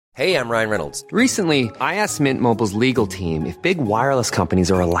Hey, I'm Ryan Reynolds. Recently, I asked Mint Mobile's legal team if big wireless companies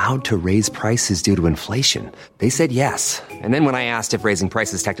are allowed to raise prices due to inflation. They said yes. And then when I asked if raising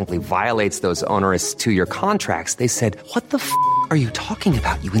prices technically violates those onerous two-year contracts, they said, "What the f*** are you talking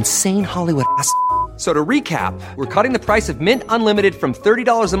about, you insane Hollywood ass?" So to recap, we're cutting the price of Mint Unlimited from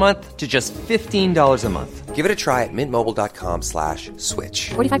 $30 a month to just $15 a month. Give it a try at mintmobile.com/switch.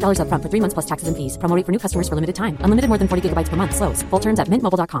 $45 up front for 3 months plus taxes and fees. Promo rate for new customers for limited time. Unlimited more than 40 gigabytes per month. Slows full terms at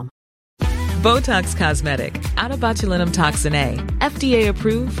mintmobile.com. Botox Cosmetic, out of botulinum toxin A, FDA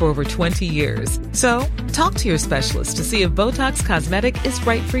approved for over 20 years. So, talk to your specialist to see if Botox Cosmetic is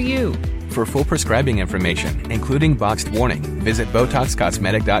right for you. For full prescribing information, including boxed warning, visit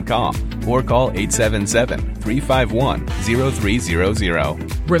BotoxCosmetic.com or call 877-351-0300.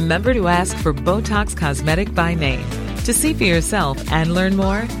 Remember to ask for Botox Cosmetic by name. To see for yourself and learn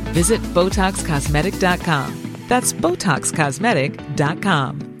more, visit BotoxCosmetic.com. That's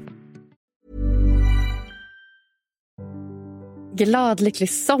BotoxCosmetic.com. Glad, lycklig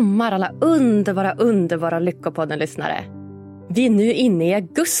sommar alla underbara Lyckopodden-lyssnare. Vi är nu inne i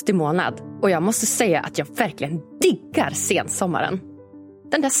augusti månad och jag måste säga att jag verkligen diggar sensommaren.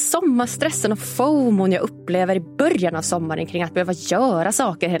 Den där sommarstressen och FOMOn jag upplever i början av sommaren kring att behöva göra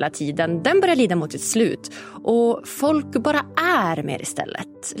saker hela tiden, den börjar lida mot sitt slut. Och folk bara är mer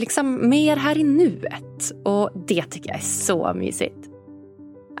istället. Liksom mer här i nuet. Och det tycker jag är så mysigt.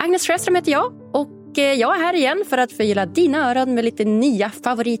 Agnes Sjöström heter jag och jag är här igen för att förgylla dina öron med lite nya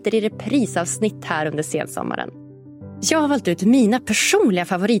favoriter i reprisavsnitt här under sensommaren. Jag har valt ut mina personliga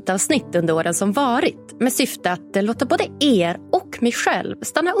favoritavsnitt under åren som varit med syfte att låta både er och mig själv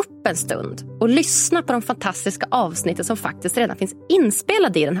stanna upp en stund och lyssna på de fantastiska avsnitten som faktiskt redan finns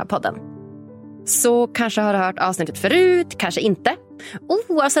inspelade i den här podden. Så kanske har du hört avsnittet förut, kanske inte.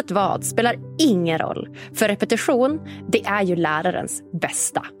 Oavsett vad spelar ingen roll, för repetition, det är ju lärarens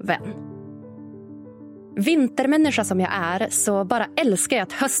bästa vän. Vintermänniska som jag är så bara älskar jag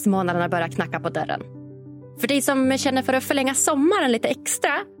att höstmånaderna börjar knacka på dörren. För dig som känner för att förlänga sommaren lite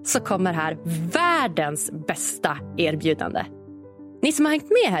extra så kommer här världens bästa erbjudande. Ni som har hängt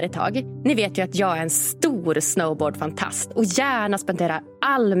med här ett tag, ni vet ju att jag är en stor snowboardfantast och gärna spenderar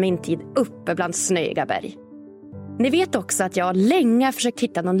all min tid uppe bland snöiga berg. Ni vet också att jag länge har försökt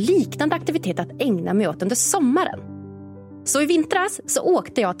hitta någon liknande aktivitet att ägna mig åt under sommaren. Så i vintras så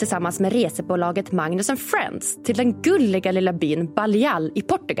åkte jag tillsammans med resebolaget Magnus & Friends till den gulliga lilla byn Baleal i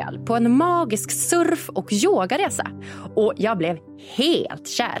Portugal på en magisk surf- och yogaresa. Och jag blev helt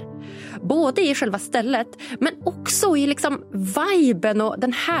kär. Både i själva stället men också i liksom viben och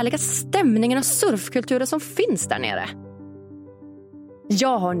den härliga stämningen och surfkulturen som finns där nere.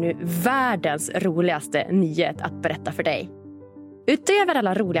 Jag har nu världens roligaste nyhet att berätta för dig. Utöver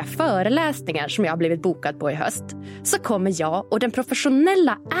alla roliga föreläsningar som jag har blivit bokad på i höst så kommer jag och den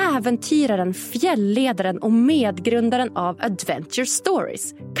professionella äventyraren, fjällledaren och medgrundaren av Adventure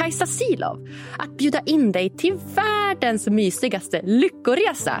Stories, Kajsa Silov, att bjuda in dig till världens mysigaste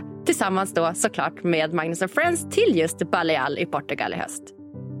lyckoresa tillsammans då såklart med Magnus & Friends till just Baleal i Portugal i höst.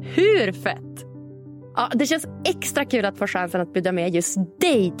 Hur fett! Ja, det känns extra kul att få chansen att bjuda med just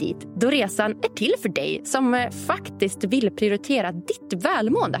dig dit, då resan är till för dig som faktiskt vill prioritera ditt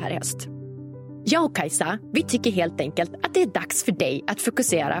välmående här i höst. Jag och Kajsa, vi tycker helt enkelt att det är dags för dig att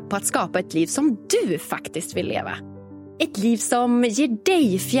fokusera på att skapa ett liv som du faktiskt vill leva. Ett liv som ger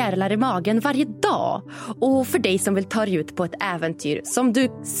dig fjärilar i magen varje dag och för dig som vill ta dig ut på ett äventyr som du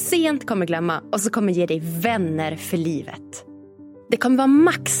sent kommer glömma och som kommer ge dig vänner för livet. Det kommer vara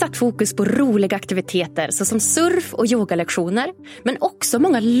maxat fokus på roliga aktiviteter såsom surf- och yogalektioner, men också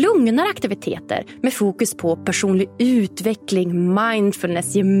många lugnare aktiviteter med fokus på personlig utveckling,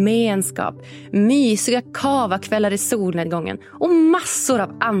 mindfulness, gemenskap, mysiga kavakvällar i solnedgången och massor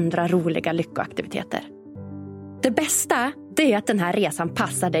av andra roliga lyckoaktiviteter. Det bästa det är att den här resan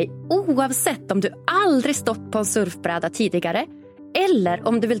passar dig oavsett om du aldrig stått på en surfbräda tidigare eller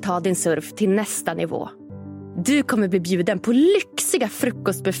om du vill ta din surf till nästa nivå. Du kommer bli bjuden på lyxiga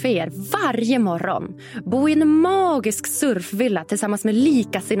frukostbufféer varje morgon, bo i en magisk surfvilla tillsammans med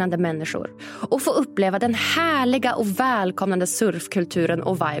likasinnande människor och få uppleva den härliga och välkomnande surfkulturen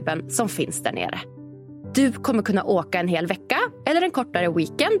och viben som finns där nere. Du kommer kunna åka en hel vecka eller en kortare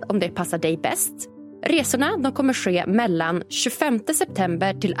weekend om det passar dig bäst. Resorna de kommer ske mellan 25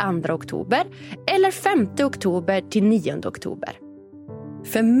 september till 2 oktober eller 5 oktober till 9 oktober.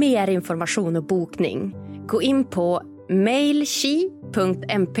 För mer information och bokning, gå in på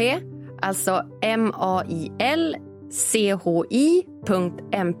mailchi.mp, alltså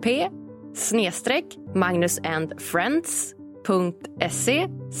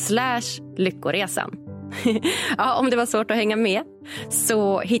Ja, om det var svårt att hänga med,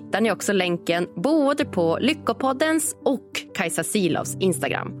 så hittar ni också länken både på Lyckopoddens och Kajsa Silovs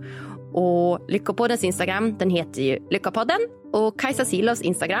Instagram. Och Lyckopoddens Instagram, den heter ju Lyckopodden, och Kajsa Silovs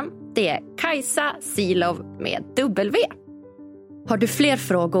Instagram, det är Kajsa Silov med W. Har du fler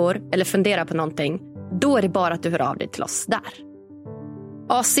frågor eller funderar på någonting, då är det bara att du hör av dig till oss där.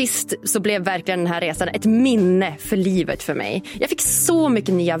 Ja, sist så blev verkligen den här resan ett minne för livet för mig. Jag fick så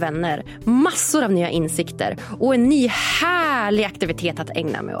mycket nya vänner, massor av nya insikter och en ny härlig aktivitet att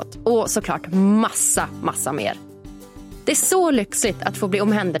ägna mig åt. Och såklart massa mer. Det är så lyxigt att få bli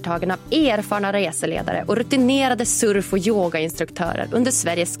omhändertagen av erfarna reseledare och rutinerade surf- och yogainstruktörer under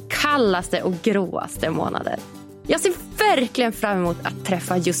Sveriges kallaste och gråaste månader. Jag ser verkligen fram emot att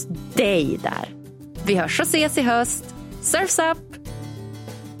träffa just dig där. Vi hörs och ses i höst. Surfs up!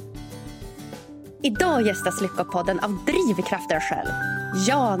 Idag gästas Lyckopodden av drivkraften själv,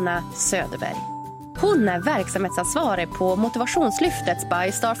 Jana Söderberg. Hon är verksamhetsansvarig på motivationslyftet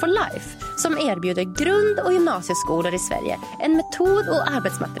by Star for Life som erbjuder grund- och gymnasieskolor i Sverige en metod och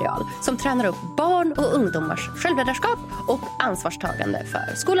arbetsmaterial som tränar upp barn och ungdomars självledarskap och ansvarstagande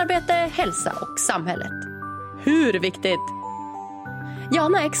för skolarbete, hälsa och samhället. Hur viktigt!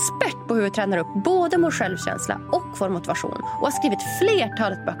 Jana är expert på hur vi tränar upp både vår självkänsla och vår motivation och har skrivit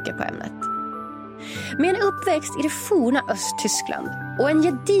flertalet böcker på ämnet. Med en uppväxt i det forna Östtyskland och en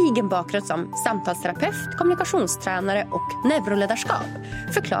gedigen bakgrund som samtalsterapeut, kommunikationstränare och neuroledarskap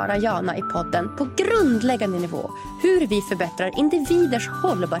förklarar Jana i podden på grundläggande nivå hur vi förbättrar individers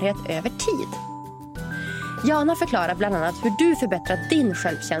hållbarhet över tid. Jana förklarar bland annat hur du förbättrar din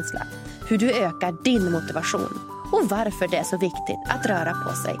självkänsla, hur du ökar din motivation och varför det är så viktigt att röra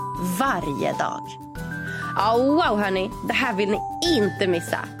på sig varje dag. Wow hörni, det här vill ni inte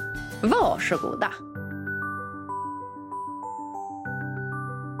missa. Varsågoda!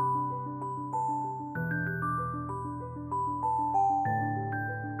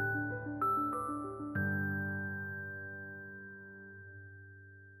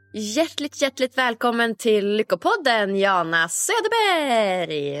 Hjärtligt välkommen till Lyckopodden, Jana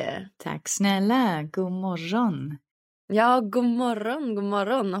Söderberg! Tack snälla, god morgon. Ja, god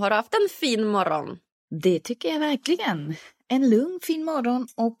morgon. Har du haft en fin morgon? Det tycker jag verkligen. En lugn fin morgon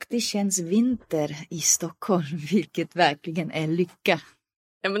och det känns vinter i Stockholm, vilket verkligen är lycka.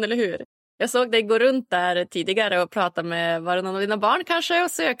 Ja, men eller hur? Jag såg dig gå runt där tidigare och prata med, var det någon av dina barn kanske,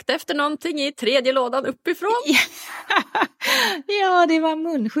 och sökte efter någonting i tredje lådan uppifrån. Ja, det var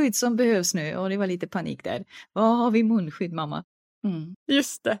munskydd som behövs nu och det var lite panik där. Vad har vi munskydd, mamma? Mm.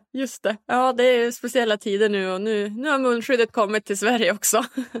 Just det. Ja, det är speciella tider nu och nu har munskyddet kommit till Sverige också.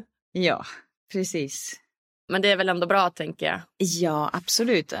 Ja, precis. Men det är väl ändå bra, tänker jag. Ja,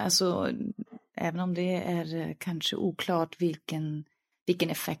 absolut. Alltså, även om det är kanske oklart vilken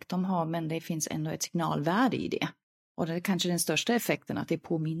effekt de har, men det finns ändå ett signalvärde i det. Och det är kanske den största effekten, att det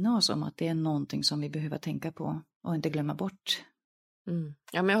påminner oss om att det är någonting som vi behöver tänka på och inte glömma bort. Mm.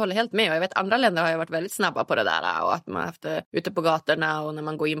 Ja, men jag håller helt med. Och jag vet andra länder har ju varit väldigt snabba på det där. Och att man har haft det ute på gatorna och när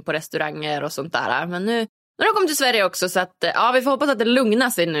man går in på restauranger och sånt där. Men nu har de kommit till Sverige också, så att ja, vi får hoppas att det lugnar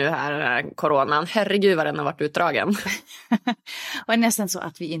sig nu här, den här coronan. Herregud vad den har varit utdragen. Och det är nästan så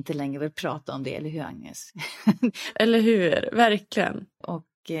att vi inte längre vill prata om det, eller hur Agnes? Eller hur, verkligen.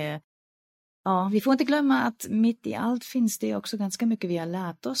 Och ja, vi får inte glömma att mitt i allt finns det också ganska mycket vi har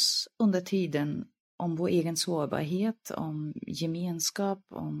lärt oss under tiden om vår egen sårbarhet, om gemenskap,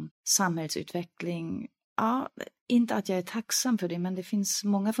 om samhällsutveckling. Ja, inte att jag är tacksam för det, men det finns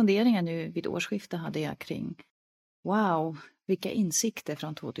många funderingar nu vid årsskiftet hade jag kring wow, vilka insikter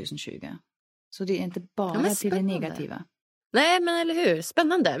från 2020. Så det är inte bara till det negativa. Nej, men eller hur?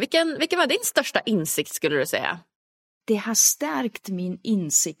 Spännande. Vilken var din största insikt, skulle du säga? Det har stärkt min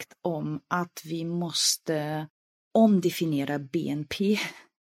insikt om att vi måste omdefiniera BNP.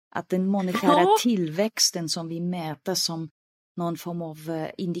 Att den monetära tillväxten som vi mäter som någon form av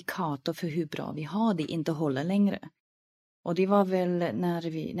indikator för hur bra vi har det inte håller längre. Och det var väl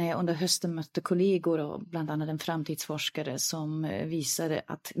när jag under hösten mötte kollegor och bland annat en framtidsforskare som visade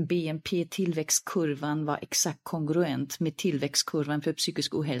att BNP-tillväxtkurvan var exakt kongruent med tillväxtkurvan för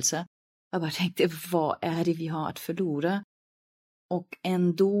psykisk ohälsa. Jag bara tänkte, vad är det vi har att förlora? Och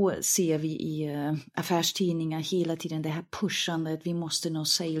ändå ser vi i affärstidningar hela tiden det här pushandet, vi måste nå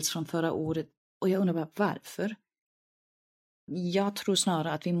sales från förra året. Och jag undrar bara, varför? Jag tror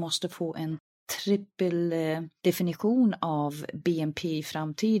snarare att vi måste få en trippel definition av BNP i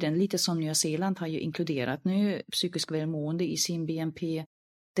framtiden. Lite som Nya Zeeland har ju inkluderat nu psykisk välmående i sin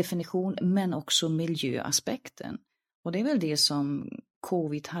BNP-definition, men också miljöaspekten. Och det är väl det som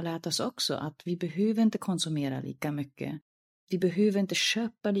covid har lärt oss också, att vi behöver inte konsumera lika mycket. vi behöver inte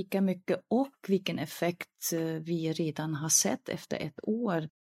köpa lika mycket och vilken effekt vi redan har sett efter ett år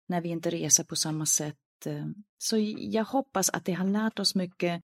när vi inte reser på samma sätt. Så jag hoppas att det har lärt oss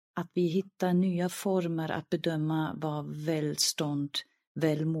mycket, att vi hittar nya former att bedöma vad välstånd,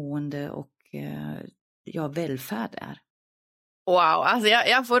 välmående och välfärd är. Wow, alltså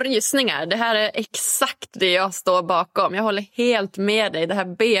jag får rysningar. Det här är exakt det jag står bakom. Jag håller helt med dig. Det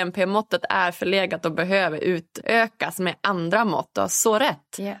här BNP-måttet är förlegat och behöver utökas med andra mått. Du har så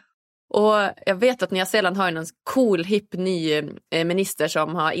rätt. Yeah. Och jag vet att Nya Zeeland har en cool, hipp, ny minister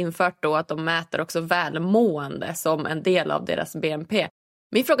som har infört då att de mäter också välmående som en del av deras BNP.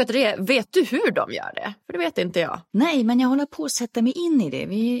 Min fråga till dig är, vet du hur de gör det? För det vet inte jag. Nej, men jag håller på att sätta mig in i det.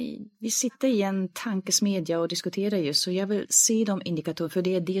 Vi sitter i en tankesmedja och diskuterar just, så jag vill se de indikatorer, för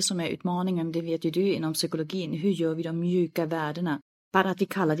det är det som är utmaningen, det vet ju du inom psykologin. Hur gör vi de mjuka värdena? Bara att vi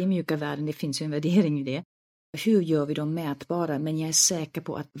kallar det mjuka värden, det finns ju en värdering i det. Hur gör vi dem mätbara? Men jag är säker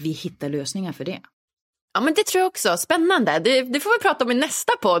på att vi hittar lösningar för det. Ja, men det tror jag också. Spännande. Det får vi prata om i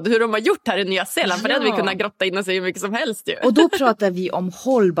nästa podd, hur de har gjort här i Nya Zeeland. För det hade vi kunnat grotta in oss i hur mycket som helst ju. Och då pratar vi om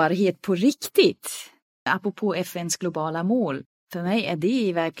hållbarhet på riktigt. Apropå FNs globala mål. För mig är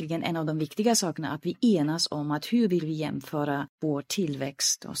det verkligen en av de viktiga sakerna, att vi enas om att hur vill vi jämföra vår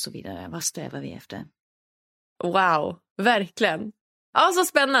tillväxt och så vidare. Vad strävar vi efter? Wow, verkligen. Ja, så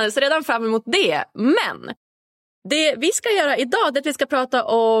spännande. Så redan fram emot det. Men det vi ska göra idag är att vi ska prata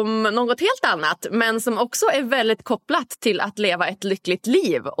om något helt annat, men som också är väldigt kopplat till att leva ett lyckligt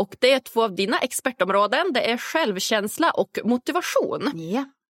liv. Och det är 2 av dina expertområden. Det är självkänsla och motivation. Ja.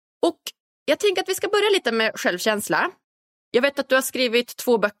 Och jag tänker att vi ska börja lite med självkänsla. Jag vet att du har skrivit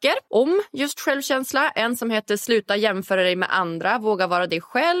 2 böcker om just självkänsla. En som heter Sluta jämföra dig med andra, våga vara dig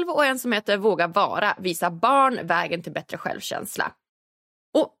själv. Och en som heter Våga vara, visa barn vägen till bättre självkänsla.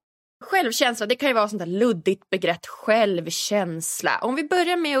 Och självkänsla, det kan ju vara sånt där luddigt begrepp, självkänsla. Om vi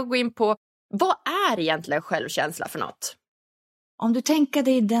börjar med att gå in på, vad är egentligen självkänsla för något? Om du tänker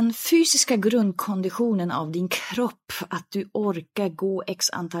dig den fysiska grundkonditionen av din kropp, att du orkar gå x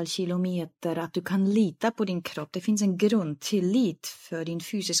antal kilometer, att du kan lita på din kropp. Det finns en grundtillit för din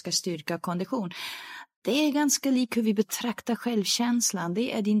fysiska styrka och kondition. Det är ganska lik hur vi betraktar självkänslan.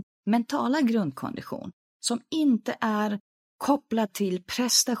 Det är din mentala grundkondition som inte är kopplad till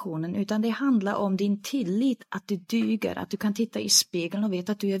prestationen, utan det handlar om din tillit, att du duger, att du kan titta i spegeln och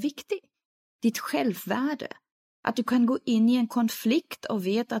veta att du är viktig. Ditt självvärde. Att du kan gå in i en konflikt och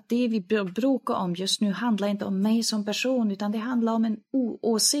veta att det vi bråkar om just nu handlar inte om mig som person, utan det handlar om en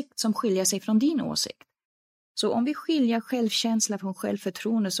åsikt som skiljer sig från din åsikt. Så om vi skiljer självkänsla från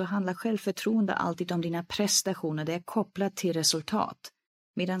självförtroende, så handlar självförtroende alltid om dina prestationer. Det är kopplat till resultat.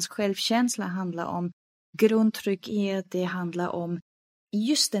 Medan självkänsla handlar om grundtrygghet, det handlar om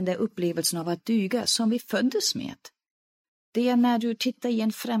just den där upplevelsen av att duga som vi föddes med. Det är när du tittar i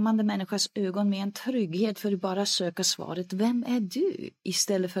en främmande människas ögon med en trygghet, för att bara söka svaret, vem är du?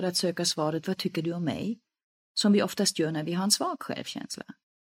 Istället för att söka svaret, vad tycker du om mig? Som vi oftast gör när vi har en svag självkänsla.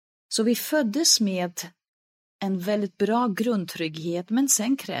 Så vi föddes med en väldigt bra grundtrygghet, men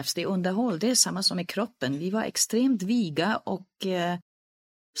sen krävs det underhåll. Det är samma som i kroppen. Vi var extremt viga och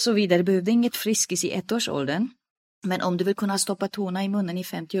så vidare. Behövde inget friskis i 1-årsåldern. Men om du vill kunna stoppa tårna i munnen i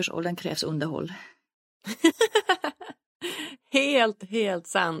 50-årsåldern krävs underhåll. Helt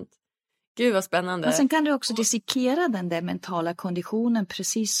sant. Gud vad spännande. Och sen kan du också dissekera den där mentala konditionen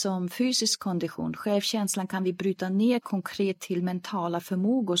precis som fysisk kondition. Självkänslan kan vi bryta ner konkret till mentala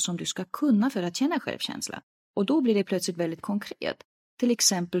förmågor som du ska kunna för att känna självkänsla. Och då blir det plötsligt väldigt konkret. Till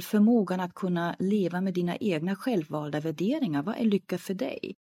exempel förmågan att kunna leva med dina egna självvalda värderingar. Vad är lycka för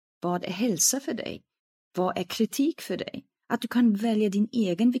dig? Vad är hälsa för dig? Vad är kritik för dig? Att du kan välja din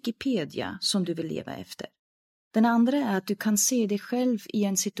egen Wikipedia som du vill leva efter. Den andra är att du kan se dig själv i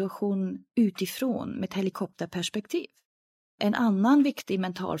en situation utifrån med ett helikopterperspektiv. En annan viktig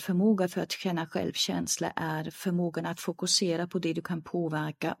mental förmåga för att känna självkänsla är förmågan att fokusera på det du kan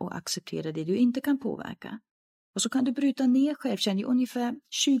påverka och acceptera det du inte kan påverka. Och så kan du bryta ner självkänslan i ungefär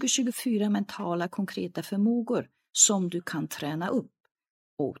 20-24 mentala konkreta förmågor som du kan träna upp.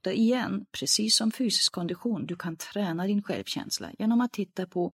 Återigen, precis som fysisk kondition, du kan träna din självkänsla genom att titta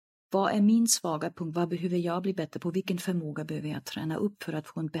på vad är min svaga punkt, vad behöver jag bli bättre på, vilken förmåga behöver jag träna upp för att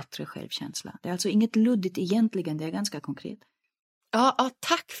få en bättre självkänsla. Det är alltså inget luddigt egentligen, det är ganska konkret. Ja,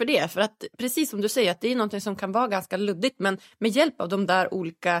 tack för det. För att precis som du säger, att det är något som kan vara ganska luddigt, men med hjälp av de där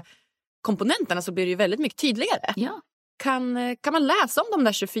olika komponenterna så blir det ju väldigt mycket tydligare. Ja. Kan man läsa om de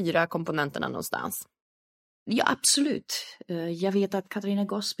där 24 komponenterna någonstans? Ja, absolut. Jag vet att Katarina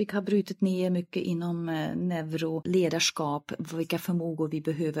Gospic har brutit ner mycket inom neuroledarskap, vilka förmågor vi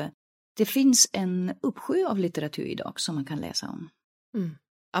behöver Det finns en uppsjö av litteratur idag som man kan läsa om.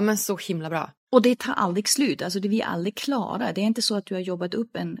 Ja, men så himla bra. Och det tar aldrig slut, alltså vi är aldrig klara. Det är inte så att du har jobbat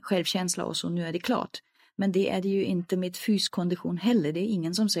upp en självkänsla och så nu är det klart. Men det är det ju inte med fyskondition heller. Det är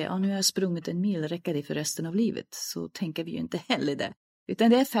ingen som säger, nu har jag sprungit en mil, räcker det för resten av livet? Så tänker vi ju inte heller det. Utan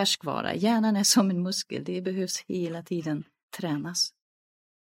det är färskvara, hjärnan är som en muskel, det behövs hela tiden tränas.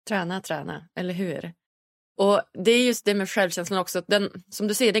 Träna, eller hur? Och det är just det med självkänslan också, att den, som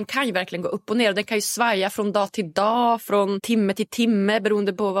du säger, den kan ju verkligen gå upp och ner. Och den kan ju svaja från dag till dag, från timme till timme,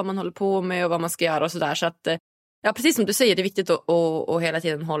 beroende på vad man håller på med och vad man ska göra och sådär. Så att, ja, precis som du säger, det är viktigt att hela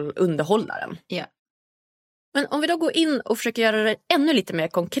tiden underhålla den. Ja. Men om vi då går in och försöker göra det ännu lite mer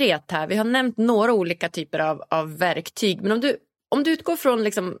konkret här. Vi har nämnt några olika typer av verktyg. Men om du utgår från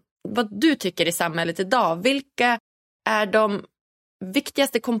liksom vad du tycker i samhället idag, vilka är de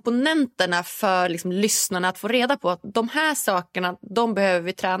viktigaste komponenterna för liksom lyssnarna att få reda på att de här sakerna, de behöver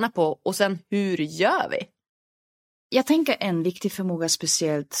vi träna på, och sen hur gör vi? Jag tänker en viktig förmåga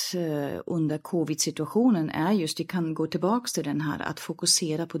speciellt under covid-situationen är just, det kan gå tillbaka till den här att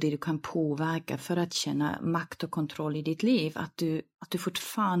fokusera på det du kan påverka för att känna makt och kontroll i ditt liv. Att du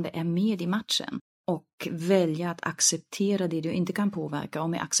fortfarande är med i matchen och välja att acceptera det du inte kan påverka. Och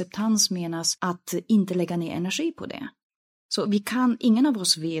med acceptans menas att inte lägga ner energi på det. Så ingen av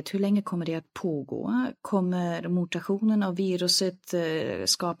oss vet hur länge kommer det att pågå. Kommer mutationen av viruset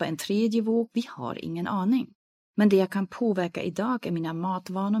skapa en tredje våg? Vi har ingen aning. Men det jag kan påverka idag är mina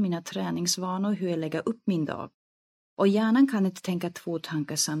matvanor, mina träningsvanor, hur jag lägger upp min dag. Och hjärnan kan inte tänka 2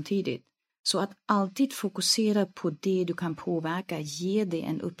 tankar samtidigt. Så att alltid fokusera på det du kan påverka ger dig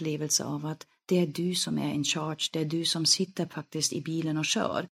en upplevelse av att det är du som är in charge. Det är du som sitter faktiskt i bilen och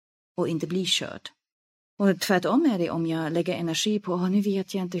kör och inte blir körd. Och tvärtom är det om jag lägger energi på, nu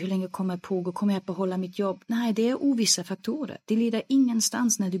vet jag inte hur länge kommer pågå, kommer jag behålla mitt jobb? Nej, det är ovissa faktorer. Det leder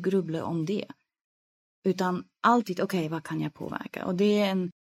ingenstans när du grubblar om det. Utan alltid, vad kan jag påverka? Och det är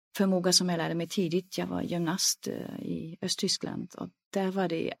en förmåga som jag lärde mig tidigt. Jag var gymnast i Östtyskland och där var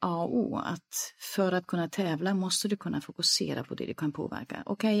det A och O att för att kunna tävla måste du kunna fokusera på det du kan påverka.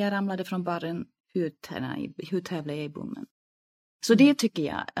 Jag ramlade från barren, hur tävlar jag i bommen? Så det tycker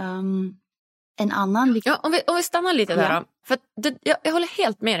jag. En annan... om vi stannar lite där då. För jag håller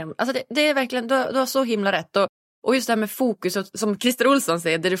helt med dig. Alltså det är verkligen, du har så himla rätt. Och just det här med fokus, som Christer Olsson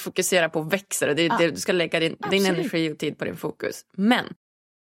säger, det du fokuserar på växer. Och det är det du ska lägga din energi och tid på din fokus. Men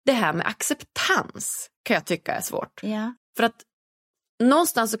det här med acceptans kan jag tycka är svårt. Ja. För att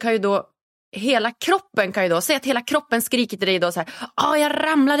någonstans så kan ju då hela kroppen säga att hela kroppen skriker till dig då så här, jag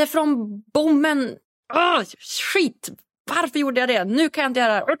ramlade från bommen. Skit, varför gjorde jag det? Nu kan jag inte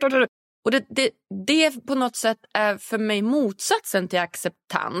göra. Och det på något sätt är för mig motsatsen till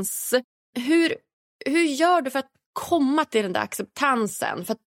acceptans. Hur gör du för att komma till den där acceptansen?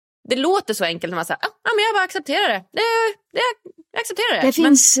 För att det låter så enkelt när man säger, men jag bara accepterar det. Jag accepterar det. Det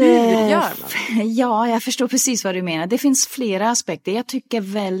finns, men hur gör man? Ja, jag förstår precis vad du menar. Det finns flera aspekter. Jag tycker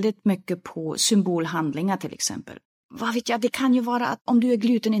väldigt mycket på symbolhandlingar till exempel. Vad vet jag, det kan ju vara att om du är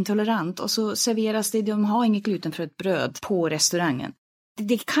glutenintolerant och så serveras det, de har inget gluten för ett bröd på restaurangen.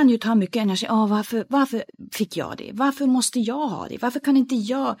 Det kan ju ta mycket energi. Varför fick jag det? Varför måste jag ha det? Varför kan inte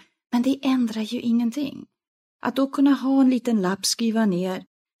jag? Men det ändrar ju ingenting. Att då kunna ha en liten lapp, skriva ner.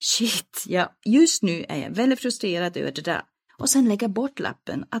 Shit, just nu är jag väldigt frustrerad över det där. Och sen lägga bort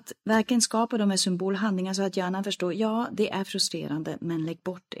lappen. Att verkligen skapa de här symbolhandlingarna så att hjärnan förstår, det är frustrerande, men lägg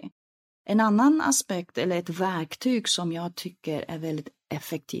bort det. En annan aspekt eller ett verktyg som jag tycker är väldigt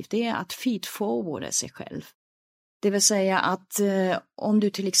effektivt, det är att feedforwarda sig själv. Det vill säga att om du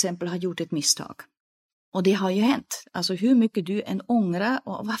till exempel har gjort ett misstag. Och det har ju hänt. Alltså hur mycket du än ångrar.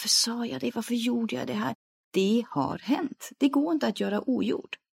 Och varför sa jag det? Varför gjorde jag det här? Det har hänt. Det går inte att göra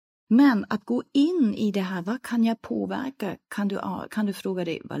ogjort. Men att gå in i det här, vad kan jag påverka? Kan du fråga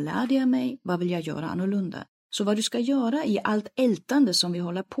dig, vad lärde jag mig? Vad vill jag göra annorlunda? Så vad du ska göra i allt ältande som vi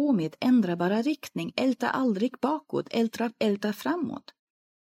håller på med, ändra bara riktning. Älta aldrig bakåt, älta framåt.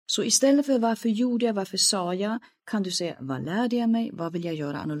 Så istället för varför gjorde jag, varför sa jag, kan du säga, vad lärde jag mig? Vad vill jag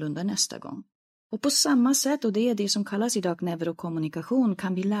göra annorlunda nästa gång? Och på samma sätt, och det är det som kallas idag neurokommunikation,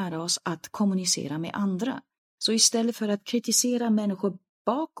 kan vi lära oss att kommunicera med andra. Så istället för att kritisera människor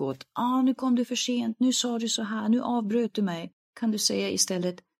bakåt, nu kom du för sent, nu sa du så här, nu avbröt du mig, kan du säga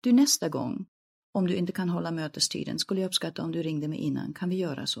istället, du nästa gång, om du inte kan hålla mötestiden, skulle jag uppskatta om du ringde mig innan, kan vi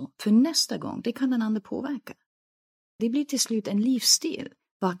göra så? För nästa gång, det kan den andra påverka. Det blir till slut en livsstil.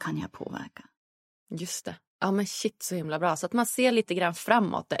 Vad kan jag påverka? Just det. Ja men shit, så himla bra. Så att man ser lite grann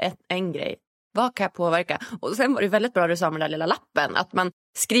framåt, det är en grej. Vad kan jag påverka? Och sen var det väldigt bra du sa med den där lilla lappen. Att man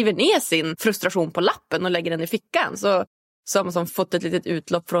skriver ner sin frustration på lappen och lägger den i fickan. Så som fått ett litet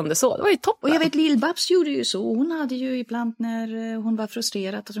utlopp från det så. Det var ju toppen. Och jag vet, Lill-Babs gjorde ju så. Hon hade ju ibland när hon var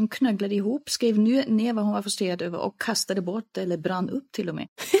frustrerad att hon knögglade ihop, skrev ner vad hon var frustrerad över och kastade bort eller brann upp till och med.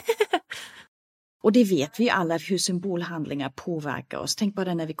 Och det vet vi alla hur symbolhandlingar påverkar oss. Tänk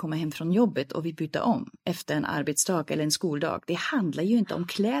bara när vi kommer hem från jobbet och vi byter om efter en arbetsdag eller en skoldag. Det handlar ju inte om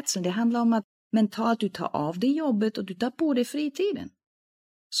klädseln, det handlar om att mentalt du tar av dig jobbet och du tar på dig fritiden.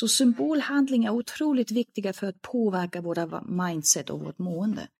 Så symbolhandlingar är otroligt viktiga för att påverka våra mindset och vårt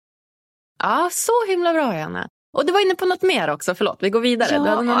mående. Ja, så himla bra, Jana. Och du var inne på något mer också, förlåt, vi går vidare. Ja, du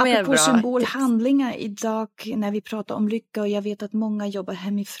hade något mer apropå bra symbolhandlingar idag när vi pratar om lycka, och jag vet att många jobbar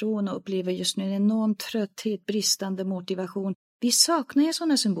hemifrån och upplever just nu en enorm trötthet, bristande motivation. Vi saknar ju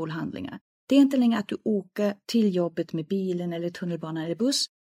sådana symbolhandlingar. Det är inte längre att du åker till jobbet med bilen eller tunnelbanan eller buss,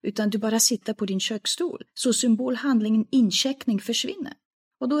 utan du bara sitter på din köksstol. Så symbolhandlingen incheckning försvinner.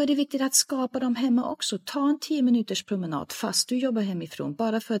 Och då är det viktigt att skapa dem hemma också. Ta en 10 minuters promenad fast du jobbar hemifrån,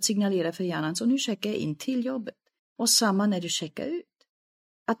 bara för att signalera för hjärnan, så nu checkar jag in till jobbet. Och samma när du checkar ut.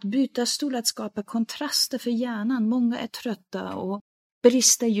 Att byta stol, att skapa kontraster för hjärnan. Många är trötta och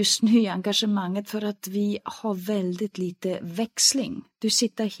brister just nu i engagemanget för att vi har väldigt lite växling. Du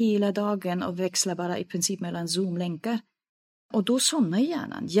sitter hela dagen och växlar bara i princip mellan Zoom-länkar. Och då somnar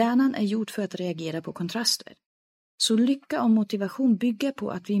hjärnan. Hjärnan är gjord för att reagera på kontraster. Så lycka och motivation bygger på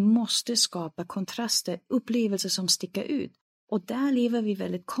att vi måste skapa kontraster, upplevelser som sticker ut. Och där lever vi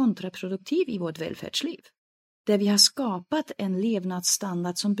väldigt kontraproduktivt i vårt välfärdsliv. Där vi har skapat en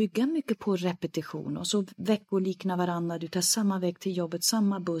levnadsstandard som bygger mycket på repetition. Och så veckor liknar varandra, du tar samma väg till jobbet,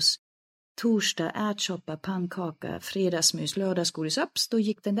 samma buss. Torsdag, ärtsoppa, pannkaka, fredagsmys, lördagsgodis, då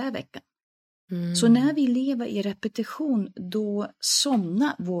gick den där veckan. Så när vi lever i repetition, då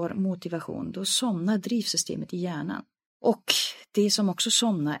somnar vår motivation, då somnar drivsystemet i hjärnan. Och det som också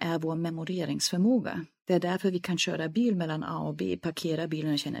somnar är vår memoreringsförmåga. Det är därför vi kan köra bil mellan A och B, parkera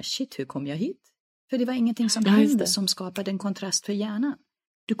bilen och känna, shit, hur kom jag hit? För det var ingenting som hände som skapade en kontrast för hjärnan.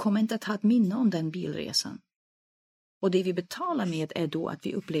 Du kommer inte att ha ett minne om den bilresan. Och det vi betalar med är då att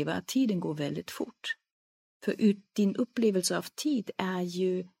vi upplever att tiden går väldigt fort. För din upplevelse av tid är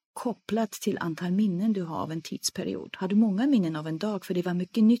ju kopplat till antal minnen du har av en tidsperiod. Har du många minnen av en dag för det var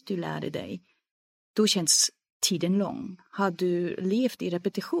mycket nytt du lärde dig, då känns tiden lång. Har du levt i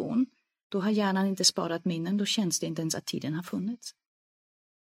repetition, då har hjärnan inte sparat minnen, då känns det inte ens att tiden har funnits.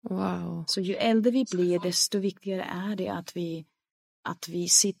 Wow. Så ju äldre vi blir, desto viktigare är det att vi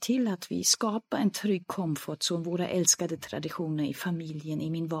ser till att vi skapar en trygg komfort som våra älskade traditioner i familjen, i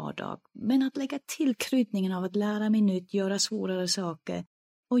min vardag. Men att lägga till kryddningen av att lära mig nytt, göra svårare saker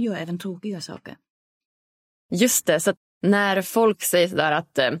och göra även tråkiga saker. Just det, så att när folk säger sådär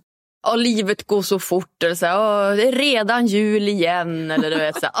att livet går så fort, eller så här, det är redan jul igen, eller du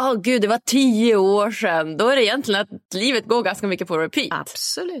vet så här, gud, det var 10 år sedan. Då är det egentligen att livet går ganska mycket på repeat.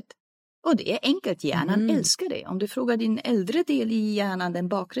 Absolut. Och det är enkelt, hjärnan älskar det. Om du frågar din äldre del i hjärnan, den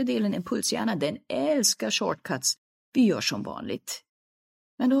bakre delen, impulshjärnan, den älskar shortcuts. Vi gör som vanligt.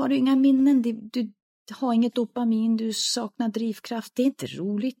 Men då har du inga minnen, du har inget dopamin, du saknar drivkraft. Det är inte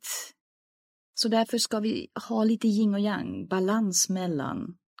roligt. Så därför ska vi ha lite yin och yang, balans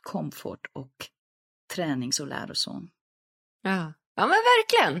mellan komfort och tränings- och läroson. Ja, men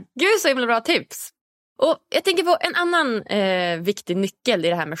verkligen. Gud, så himla bra tips. Och jag tänker på en annan viktig nyckel i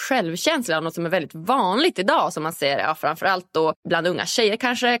det här med självkänsla. Något som är väldigt vanligt idag, som man ser framförallt då bland unga tjejer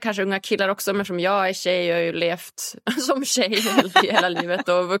kanske unga killar också. Men som jag är tjej, jag har ju levt som tjej hela livet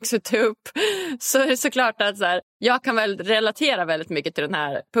och vuxit upp. Så är det såklart att så här, jag kan väl relatera väldigt mycket till den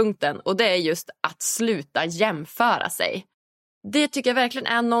här punkten. Och det är just att sluta jämföra sig. Det tycker jag verkligen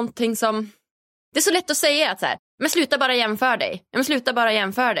är någonting som... Det är så lätt att säga att så här, men sluta bara jämföra dig. Men sluta bara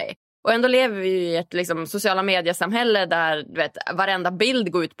jämföra dig. Och ändå lever vi i ett liksom, sociala mediesamhälle där du vet, varenda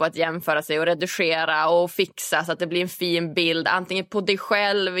bild går ut på att jämföra sig och redigera och fixa så att det blir en fin bild. Antingen på dig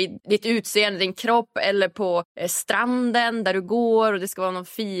själv, i ditt utseende, din kropp, eller på stranden där du går och det ska vara någon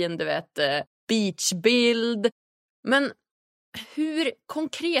fin, du vet, beachbild. Men hur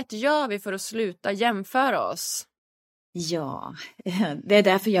konkret gör vi för att sluta jämföra oss? Ja, det är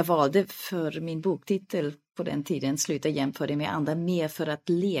därför jag valde för min boktitel på den tiden, sluta jämföra dig med andra, mer för att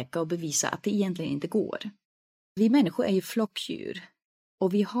leka och bevisa att det egentligen inte går. Vi människor är ju flockdjur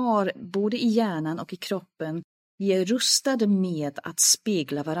och vi har både i hjärnan och i kroppen, vi är rustade med att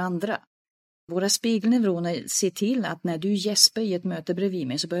spegla varandra. Våra spegelneuroner ser till att när du gäspar i ett möte bredvid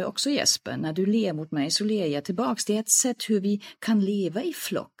mig så börjar jag också gäspa. När du ler mot mig så ler jag tillbaks. Det är ett sätt hur vi kan leva i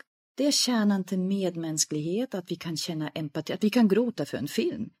flock. Det är kärnan till medmänsklighet, att vi kan känna empati, att vi kan gråta för en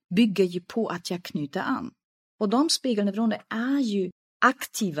film. Bygger ju på att jag knyter an. Och de spegelneuroner är ju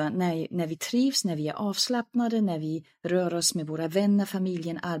aktiva när vi trivs, när vi är avslappnade, när vi rör oss med våra vänner,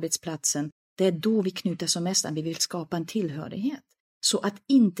 familjen, arbetsplatsen. Det är då vi knyter som mest an. Vi vill skapa en tillhörighet. Så att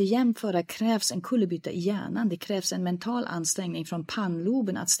inte jämföra krävs en kullerbytta i hjärnan. Det krävs en mental ansträngning från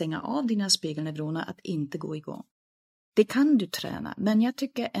pannloben att stänga av dina spegelneuroner, att inte gå igång. Det kan du träna, men jag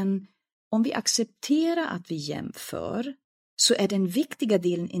tycker om vi accepterar att vi jämför, så är den viktiga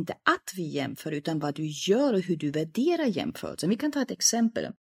delen inte att vi jämför, utan vad du gör och hur du värderar jämförelsen. Vi kan ta ett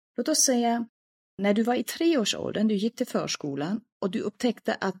exempel. Låt oss säga, när du var i 3-årsåldern, du gick till förskolan och du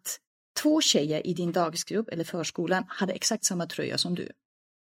upptäckte att 2 tjejer i din dagisgrupp eller förskolan hade exakt samma tröja som du.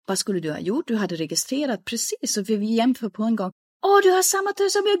 Vad skulle du ha gjort? Du hade registrerat precis, så vi jämför på en gång. Du har samma tröja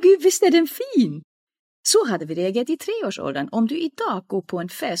som jag, gud visst är den fin! Så hade vi reagerat i 3-årsåldern. Om du idag går på en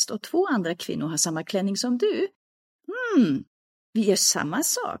fest och 2 andra kvinnor har samma klänning som du. Vi gör samma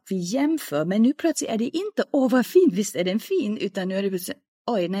sak, vi jämför, men nu plötsligt är det inte, vad fin, visst är den fin, utan nu är det plötsligt,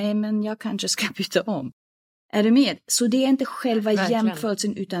 nej men jag kanske ska byta om. Är du med? Så det är inte själva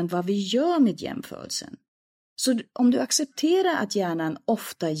jämförelsen, utan vad vi gör med jämförelsen. Så om du accepterar att hjärnan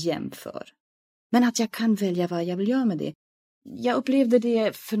ofta jämför, men att jag kan välja vad jag vill göra med det. Jag upplevde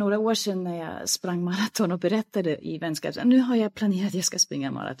det för några år sedan när jag sprang maraton och berättade i vänskapet. Nu har jag planerat att jag ska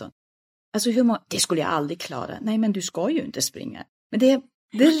springa maraton. Alltså det skulle jag aldrig klara. Nej, men du ska ju inte springa. Men det är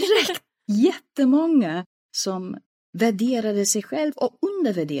direkt jättemånga som värderade sig själv och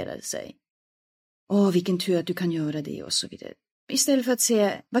undervärderade sig. Vilken tur att du kan göra det och så vidare. Istället för att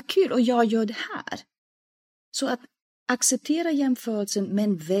säga, vad kul och jag gör det här. Så att acceptera jämförelsen,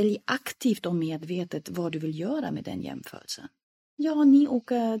 men välj aktivt och medvetet vad du vill göra med den jämförelsen. Ja, ni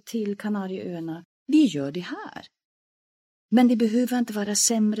åker till Kanarieöarna. Vi gör det här. Men det behöver inte vara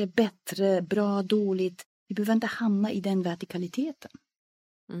sämre, bättre, bra, dåligt. Vi behöver inte hamna i den vertikaliteten.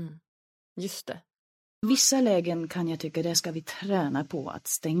 Just det. Vissa lägen kan jag tycka det ska vi träna på, att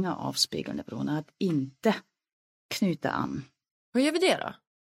stänga av spegelneuronerna, att inte knyta an. Hur gör vi det då?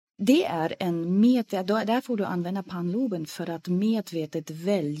 Det är där får du använda pannloben för att medvetet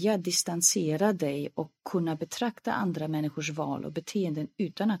välja, distansera dig och kunna betrakta andra människors val och beteenden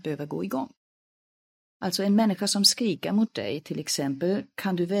utan att behöva gå igång. Alltså en människa som skriker mot dig till exempel,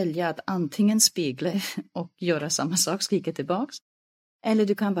 kan du välja att antingen spegla och göra samma sak, skrika tillbaks. Eller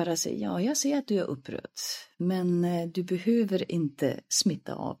du kan bara säga, jag ser att du är upprörd, men du behöver inte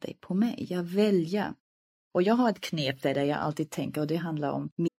smitta av dig på mig. Jag väljer. Och jag har ett knep där jag alltid tänker, och det handlar om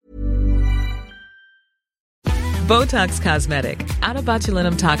Botox Cosmetic, out of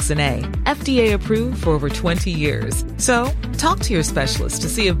botulinum toxin A, FDA approved for over 20 years. So, talk to your specialist to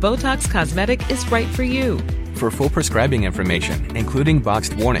see if Botox Cosmetic is right for you. For full prescribing information, including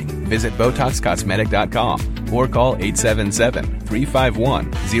boxed warning, visit BotoxCosmetic.com or call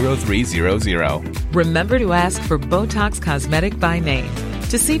 877-351-0300. Remember to ask for Botox Cosmetic by name.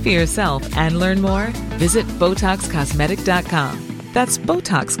 To see for yourself and learn more, visit BotoxCosmetic.com. That's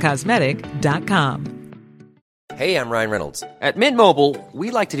BotoxCosmetic.com. Hey, I'm Ryan Reynolds. At Mint Mobile,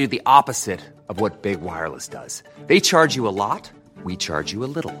 we like to do the opposite of what Big Wireless does. They charge you a lot, we charge you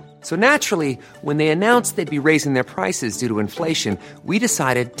a little. So naturally, when they announced they'd be raising their prices due to inflation, we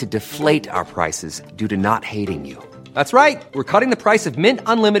decided to deflate our prices due to not hating you. That's right. We're cutting the price of Mint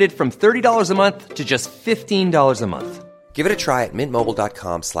Unlimited from $30 a month to just $15 a month. Give it a try at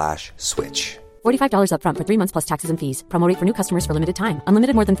mintmobile.com/switch. $45 up front for 3 months plus taxes and fees. Promo rate for new customers for limited time.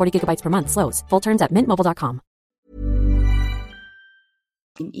 Unlimited more than 40 gigabytes per month. Slows full terms at mintmobile.com.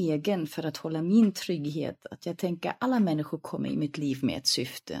 Min egen för att hålla min trygghet. Att jag tänker alla människor kommer i mitt liv med ett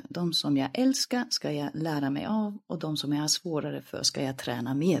syfte. De som jag älskar ska jag lära mig av, och de som jag har svårare för ska jag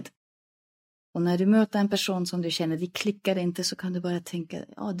träna med. Och när du möter en person som du känner, vi klickar inte, så kan du bara tänka,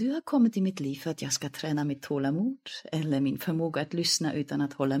 du har kommit i mitt liv för att jag ska träna mitt tålamod, eller min förmåga att lyssna utan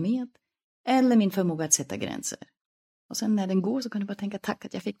att hålla med, eller min förmåga att sätta gränser. Och sen när den går så kan du bara tänka, tack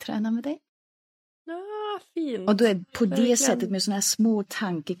att jag fick träna med dig. Fint. Och då är på det sättet med såna här små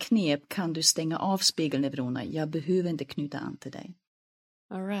tankeknep kan du stänga av spegelneuroner. Jag behöver inte knyta an till dig.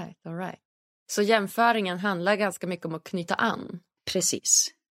 All right. Så jämföringen handlar ganska mycket om att knyta an. Precis.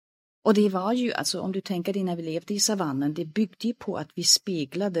 Och det var ju, alltså om du tänker dig när vi levde i savannen, det byggde ju på att vi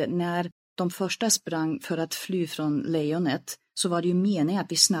speglade. När de första sprang för att fly från lejonet, så var det ju meningen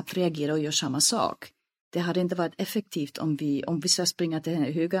att vi snabbt reagerar och gör samma sak. Det hade inte varit effektivt om vi ska springa till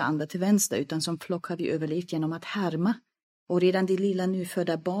höger, andra till vänster, utan som flock har vi överlevt genom att härma. Och redan det lilla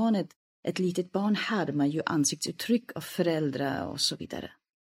nyfödda barnet, ett litet barn, härmar ju ansiktsuttryck av föräldrar och så vidare.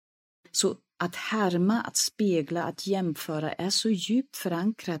 Så att härma, att spegla, att jämföra är så djupt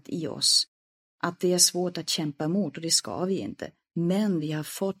förankrat i oss att det är svårt att kämpa mot, och det ska vi inte. Men vi har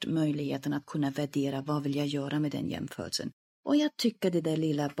fått möjligheten att kunna värdera, vad vill jag göra med den jämförelsen? Och jag tycker det där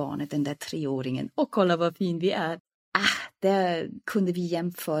lilla barnet, den där 3-åringen, och kolla vad fin vi är. Där kunde vi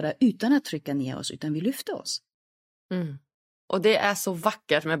jämföra utan att trycka ner oss, utan vi lyfte oss. Mm. Och det är så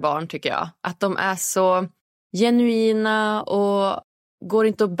vackert med barn tycker jag. Att de är så genuina och går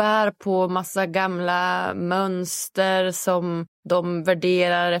inte och bär på massa gamla mönster som de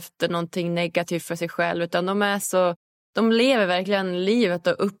värderar efter någonting negativt för sig själv. Utan de lever verkligen livet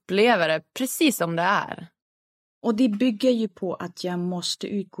och upplever det precis som det är. Och det bygger ju på att jag måste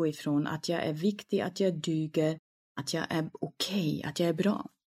utgå ifrån att jag är viktig, att jag duger, att jag är okej, att jag är bra.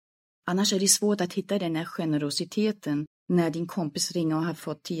 Annars är det svårt att hitta den här generositeten när din kompis ringer och har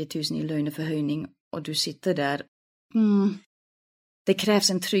fått 10 000 i löneförhöjning och du sitter där. Det krävs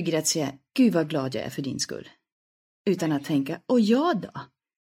en trygghet att säga, gud vad glad jag är för din skull. Utan att tänka, och jag då?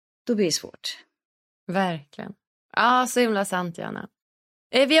 Då blir det svårt. Verkligen. Ja, så himla sant, Jana.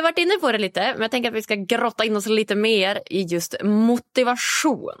 Vi har varit inne på det lite, men jag tänker att vi ska grotta in oss lite mer i just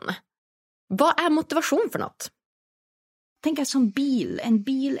motivation. Vad är motivation för något? Tänk som bil. En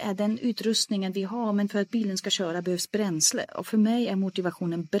bil är den utrustningen vi har, men för att bilen ska köra behövs bränsle. Och för mig är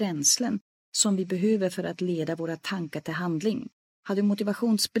motivationen bränslen som vi behöver för att leda våra tankar till handling. Har du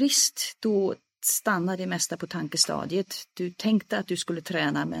motivationsbrist, då stannar det mesta på tankestadiet. Du tänkte att du skulle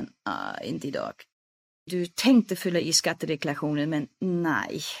träna, men inte idag. Du tänkte fylla i skattedeklarationen, men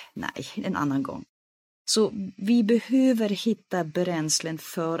nej, en annan gång. Så vi behöver hitta bränslen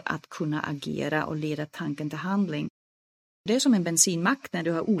för att kunna agera och leda tanken till handling. Det är som en bensinmack när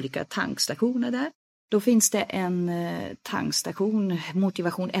du har olika tankstationer där. Då finns det en tankstation,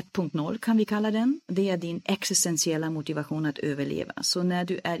 motivation 1.0 kan vi kalla den. Det är din existentiella motivation att överleva. Så när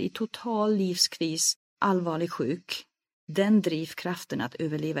du är i total livskris, allvarlig sjuk, den drivkraften att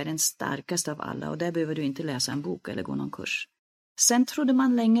överleva är den starkaste av alla. Och där behöver du inte läsa en bok eller gå någon kurs. Sen trodde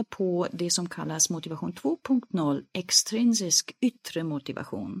man länge på det som kallas motivation 2.0, extrinsisk yttre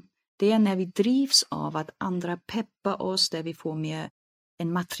motivation. Det är när vi drivs av att andra peppar oss, där vi får mer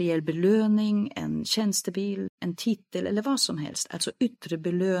en materiell belöning, en tjänstebil, en titel eller vad som helst. Alltså yttre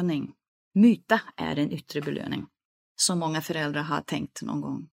belöning. Myta är en yttre belöning som många föräldrar har tänkt någon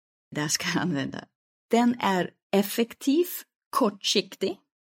gång. Där ska jag använda. Den är effektiv, kortsiktig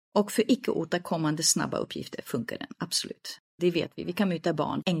och för icke återkommande snabba uppgifter funkar den, absolut. Det vet vi kan myta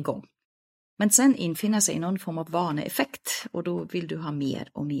barn en gång. Men sen infinner sig någon form av vaneeffekt och då vill du ha mer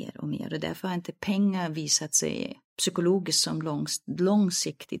och mer och mer. Och därför har inte pengar visat sig psykologiskt som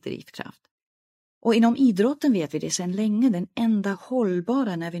långsiktig drivkraft. Och inom idrotten vet vi det sedan länge, den enda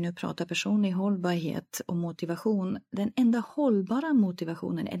hållbara, när vi nu pratar personlig hållbarhet och motivation, den enda hållbara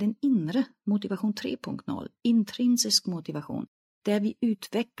motivationen är den inre motivation 3.0, intrinsisk motivation, där vi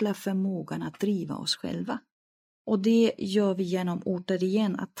utvecklar förmågan att driva oss själva. Och det gör vi genom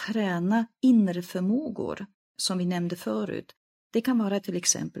återigen att träna inre förmågor som vi nämnde förut. Det kan vara till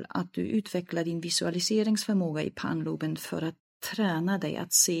exempel att du utvecklar din visualiseringsförmåga i pannloben för att träna dig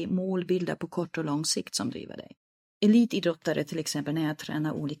att se målbilder på kort och lång sikt som driver dig. Elitidrottare till exempel, när jag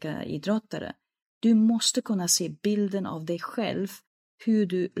tränar olika idrottare. Du måste kunna se bilden av dig själv, hur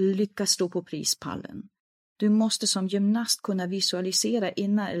du lyckas stå på prispallen. Du måste som gymnast kunna visualisera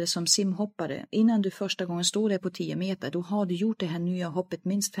innan, eller som simhoppare, innan du första gången står där på 10 meter, då har du gjort det här nya hoppet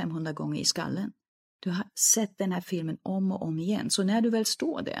minst 500 gånger i skallen. Du har sett den här filmen om och om igen. Så när du väl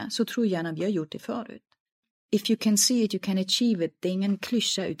står där så tror jag gärna vi har gjort det förut. If you can see it, you can achieve it. Det är ingen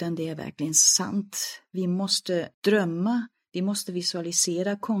klyscha utan det är verkligen sant. Vi måste drömma, vi måste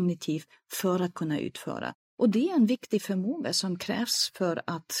visualisera kognitivt för att kunna utföra. Och det är en viktig förmåga som krävs för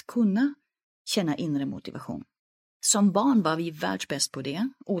att kunna känna inre motivation. Som barn var vi världsbäst på det.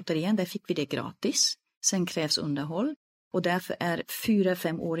 Återigen, där fick vi det gratis. Sen krävs underhåll. Och därför är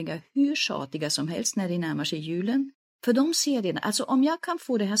 4-5-åringar hur tjatiga som helst när det närmar sig julen. För de ser det. Alltså om jag kan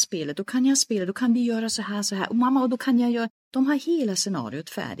få det här spelet, då kan jag spela. Då kan vi göra så här. Och mamma, och då kan jag göra. De har hela scenariot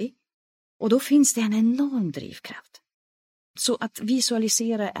färdigt. Och då finns det en enorm drivkraft. Så att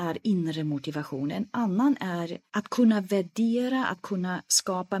visualisera är inre motivation. En annan är att kunna värdera, att kunna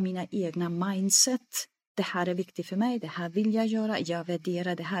skapa mina egna mindset. Det här är viktigt för mig, det här vill jag göra, jag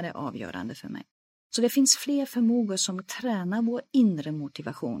värderar, det här är avgörande för mig. Så det finns fler förmågor som tränar vår inre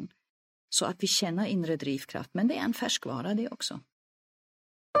motivation. Så att vi känner inre drivkraft, men det är en färskvara det också.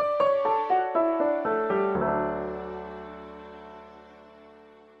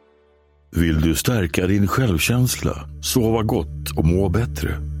 Vill du stärka din självkänsla, sova gott och må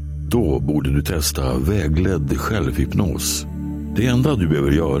bättre? Då borde du testa vägledd självhypnos. Det enda du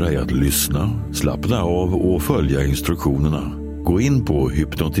behöver göra är att lyssna, slappna av och följa instruktionerna. Gå in på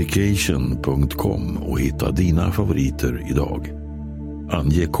hypnotication.com och hitta dina favoriter idag.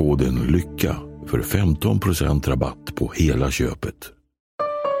 Ange koden LYCKA för 15% rabatt på hela köpet.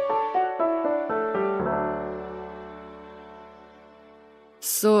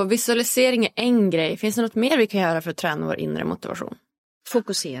 Så visualisering är en grej. Finns det något mer vi kan göra för att träna vår inre motivation?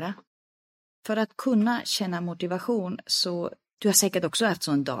 Fokusera. För att kunna känna motivation så... Du har säkert också haft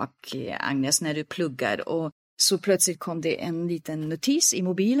sån dag, Agnes, när du pluggar och så plötsligt kom det en liten notis i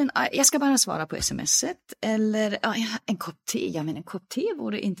mobilen. Jag ska bara svara på smset. Eller en kopp te. Ja, men en kopp te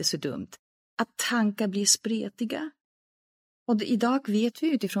vore inte så dumt. Att tankar blir spretiga. Och idag vet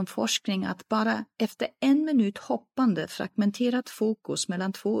vi utifrån forskning att bara efter 1 minut hoppande fragmenterat fokus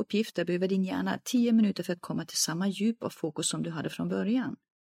mellan 2 uppgifter behöver din hjärna 10 minuter för att komma till samma djup av fokus som du hade från början.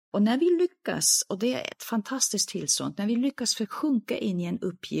 Och när vi lyckas, och det är ett fantastiskt tillstånd, när vi lyckas försjunka in i en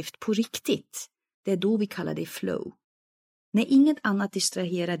uppgift på riktigt, det är då vi kallar det flow. När inget annat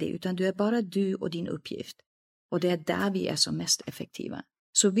distraherar dig utan du är bara du och din uppgift. Och det är där vi är som mest effektiva.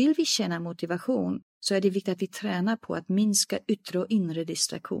 Så vill vi känna motivation så är det viktigt att vi tränar på att minska yttre och inre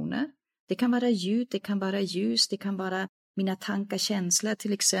distraktioner. Det kan vara ljud, det kan vara ljus, det kan vara mina tankar, känslor,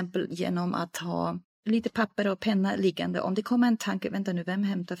 till exempel genom att ha lite papper och penna liggande. Om det kommer en tanke, vänta nu, vem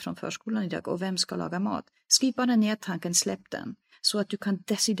hämtar från förskolan idag och vem ska laga mat? Skriv bara ner tanken, släpp den, så att du kan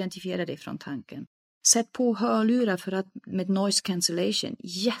desidentifiera dig från tanken. Sätt på hörlurar för att, med noise cancellation,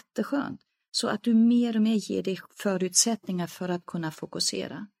 jätteskönt. Så att du mer och mer ger dig förutsättningar för att kunna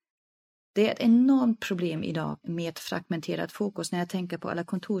fokusera. Det är ett enormt problem idag med ett fragmenterat fokus när jag tänker på alla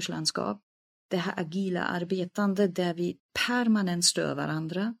kontorslandskap. Det här agila arbetande där vi permanent stör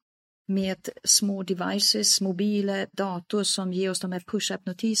varandra med små devices, mobiler, dator som ger oss de här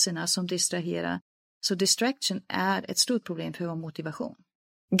push-up-notiserna som distraherar. Så distraction är ett stort problem för vår motivation.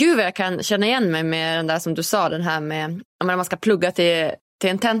 Gud, jag kan känna igen mig med den där som du sa, den här med om man ska plugga till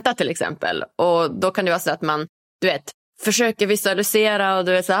en tenta till exempel. Och då kan det vara så att man, du vet, försöker visualisera och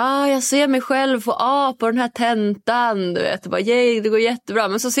du vet så jag ser mig själv få A på den här tentan, du vet, bara det går jättebra.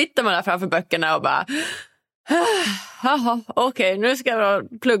 Men så sitter man där framför böckerna och bara okej, nu ska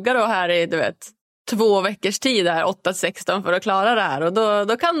jag plugga då här i, du vet, 2 veckors tid här, 8-16 för att klara det här. Och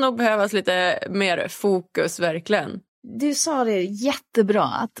då kan nog behövas lite mer fokus, verkligen. Du sa det jättebra,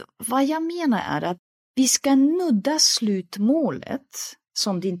 att vad jag menar är att vi ska nudda slutmålet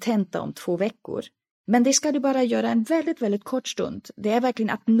som din tenta om 2 veckor. Men det ska du bara göra en väldigt, väldigt kort stund. Det är verkligen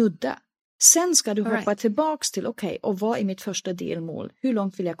att nudda. Sen ska du hoppa tillbaks till och vad är mitt första delmål? Hur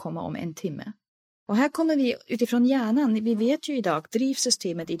långt vill jag komma om 1 timme? Och här kommer vi utifrån hjärnan. Vi vet ju idag,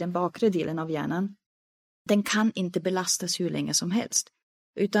 drivsystemet i den bakre delen av hjärnan, den kan inte belastas hur länge som helst.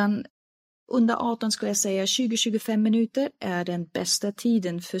 Utan under 18 skulle jag säga 20-25 minuter är den bästa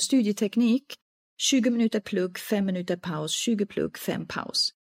tiden för studieteknik. 20 minuter plugg, 5 minuter paus, 20 plugg, 5 paus.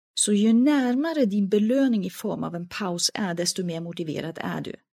 Så ju närmare din belöning i form av en paus är, desto mer motiverad är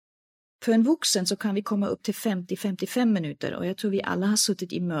du. För en vuxen så kan vi komma upp till 50-55 minuter och jag tror vi alla har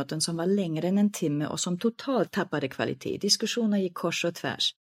suttit i möten som var längre än 1 timme och som totalt tappade kvalitet. Diskussioner gick kors och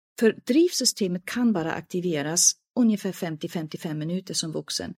tvärs. För drivsystemet kan bara aktiveras ungefär 50-55 minuter som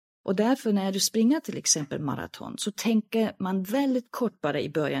vuxen. Och därför när du springer till exempel maraton så tänker man väldigt kort bara i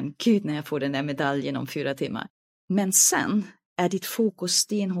början, gud när jag får den där medaljen om 4 timmar. Men sen är ditt fokus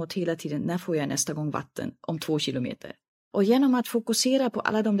stenhårt hela tiden, när får jag nästa gång vatten om 2 kilometer? Och genom att fokusera på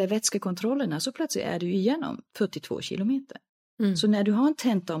alla de där vätskekontrollerna så plötsligt är du igenom 42 kilometer. Så när du har en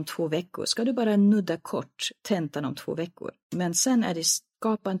tenta om 2 veckor ska du bara nudda kort tentan om 2 veckor. Men sen är det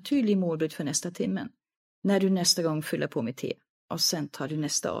skapa en tydlig målbild för nästa timmen. När du nästa gång fyller på med te. Och sen tar du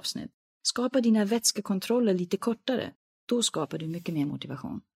nästa avsnitt. Skapa dina vätskekontroller lite kortare. Då skapar du mycket mer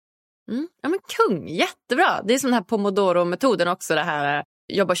motivation. Ja men kung, jättebra. Det är som den här Pomodoro-metoden också, det här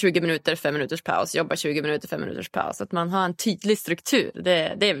jobba 20 minuter, 5 minuters paus, jobba 20 minuter, 5 minuters paus. Att man har en tydlig struktur,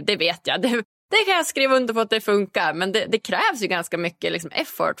 det vet jag. Det kan jag skriva under på att det funkar, men det krävs ju ganska mycket liksom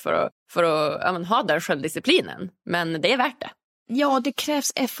effort för att ha den självdisciplinen. Men det är värt det. Ja, det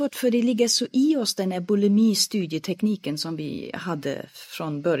krävs effort för det ligger så i oss den här bulimi-studietekniken som vi hade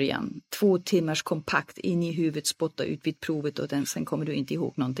från början. 2 timmars kompakt in i huvudet, spotta ut vid provet och sen kommer du inte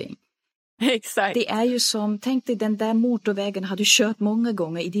ihåg någonting. Exakt. Det är ju som, tänk dig den där motorvägen har du kört många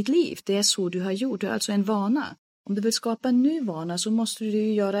gånger i ditt liv. Det är så du har gjort, du har alltså en vana. Om du vill skapa en ny vana så måste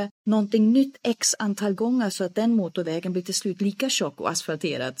du göra någonting nytt x antal gånger så att den motorvägen blir till slut lika tjock och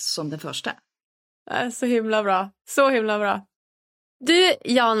asfalterad som den första. Så himla bra, så himla bra. Du,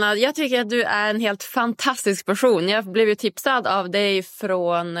 Jana, jag tycker att du är en helt fantastisk person. Jag blev ju tipsad av dig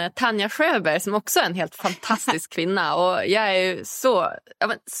från Jana Söderberg som också är en helt fantastisk kvinna. Och jag är ju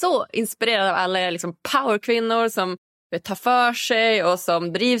så inspirerad av alla liksom powerkvinnor som tar för sig och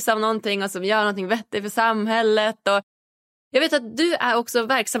som drivs av någonting och som gör någonting vettigt för samhället. Och Jag vet att du är också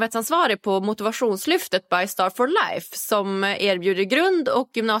verksamhetsansvarig på motivationslyftet by Start for Life som erbjuder grund- och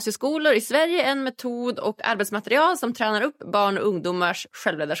gymnasieskolor i Sverige en metod och arbetsmaterial som tränar upp barn och ungdomars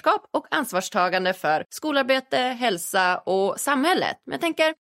självledarskap och ansvarstagande för skolarbete, hälsa och samhället. Men jag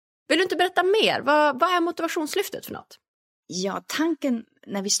tänker, vill du inte berätta mer? Vad är motivationslyftet för något? Ja, tanken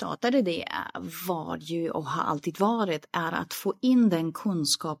när vi startade det var ju och har alltid varit är att få in den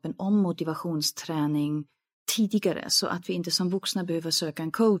kunskapen om motivationsträning tidigare så att vi inte som vuxna behöver söka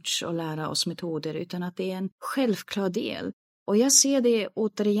en coach och lära oss metoder utan att det är en självklar del. Och jag ser det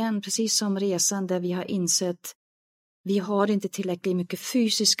återigen precis som resan där vi har insett vi har inte tillräckligt mycket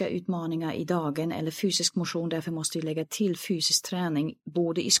fysiska utmaningar i dagen eller fysisk motion, därför måste vi lägga till fysisk träning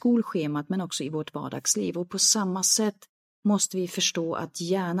både i skolschemat men också i vårt vardagsliv. Och på samma sätt måste vi förstå att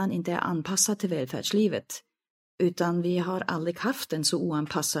hjärnan inte är anpassad till välfärdslivet utan vi har aldrig haft en så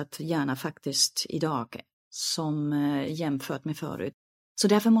oanpassad hjärna faktiskt idag som jämfört med förut. Så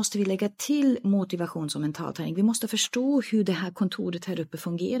därför måste vi lägga till motivation som mentalträning. Vi måste förstå hur det här kontoret här uppe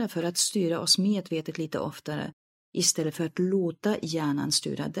fungerar för att styra oss medvetet lite oftare istället för att låta hjärnan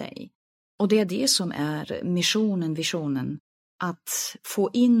styra dig. Och det är det som är missionen, visionen. Att få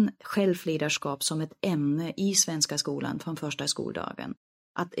in självledarskap som ett ämne i svenska skolan från första skoldagen.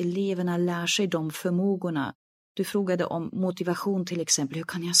 Att eleverna lär sig de förmågorna. Du frågade om motivation till exempel. Hur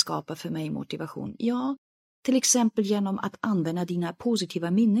kan jag skapa för mig motivation? Ja, till exempel genom att använda dina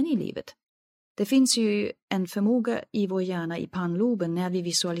positiva minnen i livet. Det finns ju en förmåga i vår hjärna i pannloben. När vi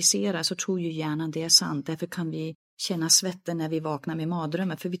visualiserar så tror ju hjärnan det är sant. Därför kan vi känna svetten när vi vaknar med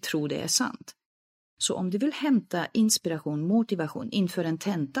mardrömmar för vi tror det är sant. Så om du vill hämta inspiration, motivation inför en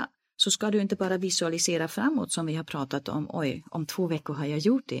tenta så ska du inte bara visualisera framåt som vi har pratat om. Oj, om 2 veckor har jag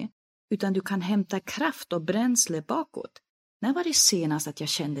gjort det. Utan du kan hämta kraft och bränsle bakåt. När var det senast att jag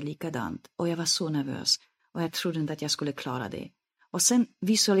kände likadant och jag var så nervös och jag trodde inte att jag skulle klara det. Och sen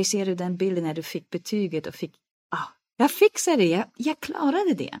visualiserar du den bilden när du fick betyget och jag fixade det, jag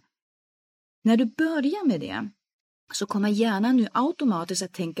klarade det. När du börjar med det så kommer hjärnan nu automatiskt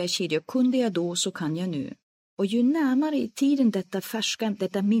att tänka i kedjor, kunde jag då så kan jag nu. Och ju närmare i tiden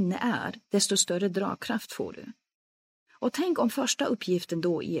detta minne är, desto större dragkraft får du. Och tänk om första uppgiften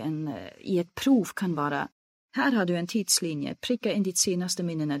då i ett prov kan vara, här har du en tidslinje, pricka in ditt senaste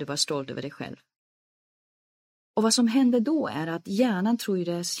minne när du var stolt över dig själv. Och vad som händer då är att hjärnan tror ju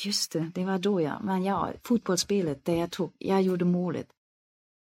det, just det var då fotbollsspelet där jag gjorde målet.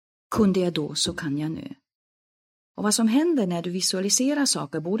 Kunde jag då så kan jag nu. Och vad som händer när du visualiserar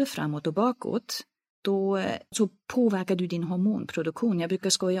saker både framåt och bakåt, då så påverkar du din hormonproduktion. Jag brukar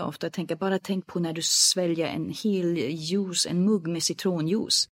skoja ofta och tänk på när du sväljer en hel juice, en mugg med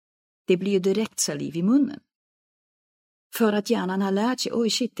citronjuice. Det blir direkt saliv i munnen. För att hjärnan har lärt sig,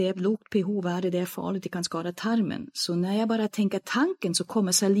 det är ett lågt pH-värde, det är farligt, det kan skada tarmen. Så när jag bara tänker tanken så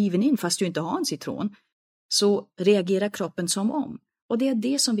kommer saliven in fast du inte har en citron. Så reagerar kroppen som om. Och det är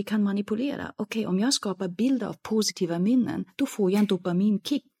det som vi kan manipulera. Okej, om jag skapar bilder av positiva minnen, då får jag en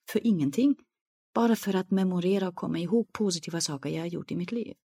dopaminkick för ingenting. Bara för att memorera och komma ihåg positiva saker jag har gjort i mitt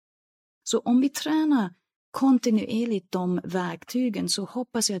liv. Så om vi tränar kontinuerligt de verktygen så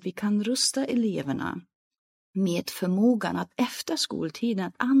hoppas jag att vi kan rusta eleverna med förmågan att efter skoltiden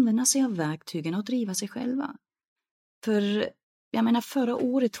att använda sig av verktygen och driva sig själva. För jag menar förra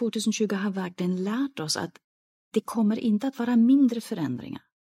året 2020 har verkligen lärt oss att det kommer inte att vara mindre förändringar.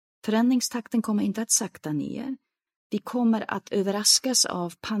 Förändringstakten kommer inte att sakta ner. Vi kommer att överraskas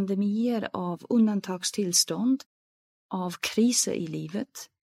av pandemier, av undantagstillstånd, av kriser i livet.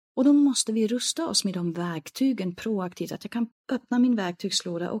 Och då måste vi rusta oss med de verktygen proaktivt. Att jag kan öppna min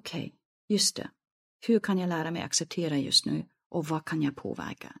verktygslåda. Okej, just det. Hur kan jag lära mig acceptera just nu? Och vad kan jag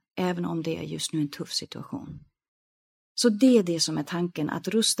påverka? Även om det är just nu en tuff situation. Så det är det som är tanken. Att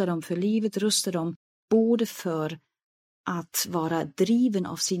rusta dem för livet, rusta dem både för att vara driven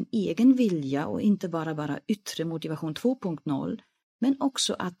av sin egen vilja och inte bara vara yttre motivation 2.0, men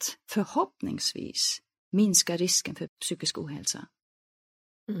också att förhoppningsvis minska risken för psykisk ohälsa.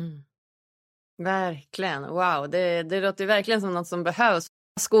 Mm. Verkligen, wow, det låter verkligen som något som behövs.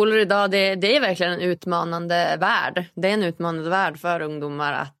 Skolor idag, det är verkligen en utmanande värld. Det är en utmanande värld för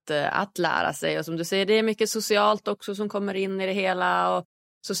ungdomar att lära sig. Och som du säger, det är mycket socialt också som kommer in i det hela och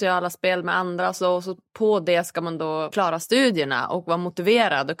sociala spel med andra och så på det ska man då klara studierna och vara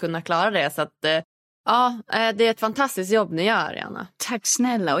motiverad och kunna klara det. Så att det är ett fantastiskt jobb ni gör, Jana. Tack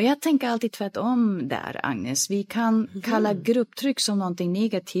snälla. Och jag tänker alltid tvärtom där, Agnes. Vi kan kalla grupptryck som någonting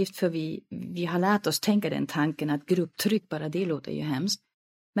negativt för vi har lärt oss tänka den tanken att grupptryck bara det låter ju hemskt.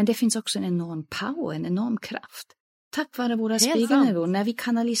 Men det finns också en enorm power, en enorm kraft. Tack vare våra spegelnivåer, när vi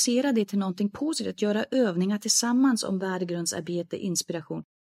kanaliserar det till någonting positivt, göra övningar tillsammans om värdegrundsarbete, inspiration.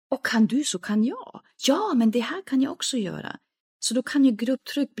 Och kan du så kan jag. Ja, men det här kan jag också göra. Så då kan ju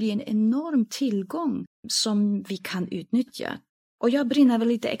grupptryck bli en enorm tillgång som vi kan utnyttja. Och jag brinner väl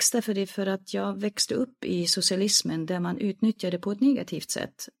lite extra för det för att jag växte upp i socialismen där man utnyttjade på ett negativt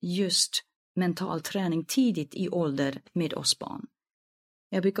sätt just mental träning tidigt i ålder med oss barn.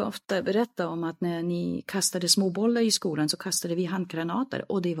 Jag brukar ofta berätta om att när ni kastade små bollar i skolan så kastade vi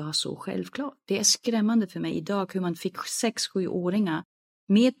handgranater och det var så självklart. Det är skrämmande för mig idag hur man fick 6-7-åringar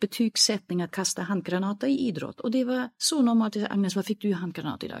med betygssättning att kasta handgranater i idrott. Och det var så normalt. Agnes, vad fick du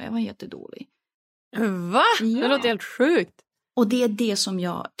handgranat idag? Jag var jättedålig. Va? Ja. Det låter helt sjukt. Och det är det som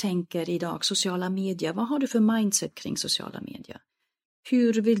jag tänker idag, sociala medier. Vad har du för mindset kring sociala medier?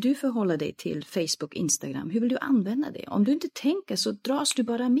 Hur vill du förhålla dig till Facebook, Instagram? Hur vill du använda det? Om du inte tänker så dras du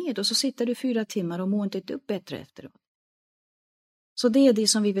bara med och så sitter du 4 timmar och mår inte upp bättre efteråt. Så det är det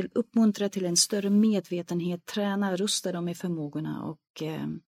som vi vill uppmuntra till, en större medvetenhet, träna, rusta dem med förmågorna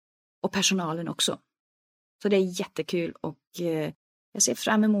och personalen också. Så det är jättekul och jag ser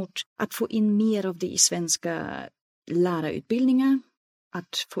fram emot att få in mer av det i svenska lärarutbildningar.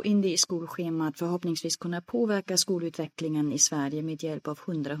 Att få in det i skolschemat, förhoppningsvis kunna påverka skolutvecklingen i Sverige med hjälp av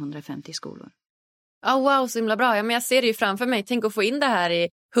 100-150 skolor. Wow, så himla bra. Ja, men jag ser det ju framför mig. Tänk att få in det här i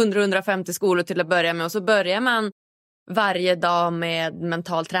 100-150 skolor till att börja med. Och så börjar man varje dag med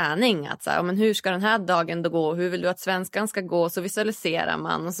mental träning. Att så här, men hur ska den här dagen då gå? Hur vill du att svenskan ska gå? Så visualiserar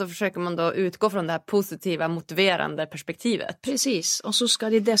man och så försöker man då utgå från det här positiva, motiverande perspektivet. Precis, och så ska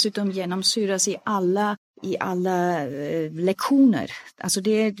det dessutom genomsyras i alla lektioner. Alltså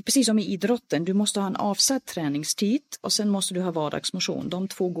det är precis som i idrotten. Du måste ha en avsatt träningstid och sen måste du ha vardagsmotion. De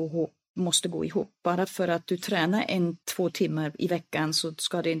två måste gå ihop. Bara för att du tränar 1-2 timmar i veckan så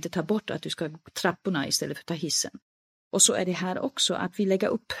ska det inte ta bort att du ska gå trapporna istället för att ta hissen. Och så är det här också att vi lägger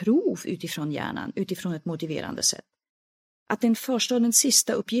upp prov utifrån hjärnan, utifrån ett motiverande sätt. Att den första och den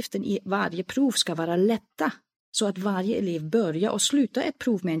sista uppgiften i varje prov ska vara lätta. Så att varje elev börjar och slutar ett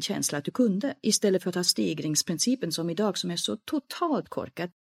prov med en känsla att du kunde. Istället för att ha stegringsprincipen som idag som är så totalt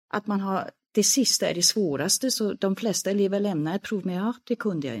korkat. Att man har det sista är det svåraste så de flesta elever lämnar ett prov med det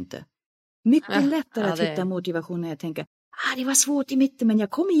kunde jag inte. Mycket lättare att hitta motivation när jag tänker det var svårt i mitten men jag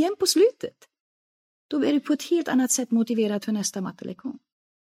kom igen på slutet. Då är du på ett helt annat sätt motiverad för nästa mattelektion.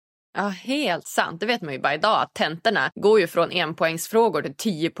 Ja, helt sant. Det vet man ju bara idag att tentorna går ju från 1-poängsfrågor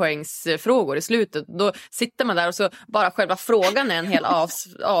till 10-poängsfrågor i slutet. Då sitter man där och så bara själva frågan är en hel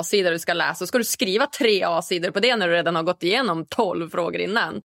A-sida du ska läsa. Så ska du skriva 3 A-sidor på det när du redan har gått igenom 12 frågor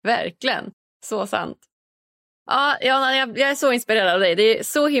innan. Verkligen. Så sant. Ja, jag är så inspirerad av dig. Det är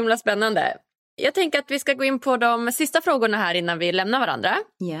så himla spännande. Jag tänker att vi ska gå in på de sista frågorna här innan vi lämnar varandra.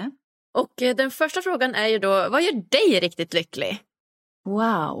 Ja. Yeah. Och den första frågan är ju då, vad gör dig riktigt lycklig?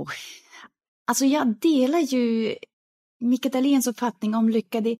 Wow. Alltså jag delar ju Micke Dahléns uppfattning om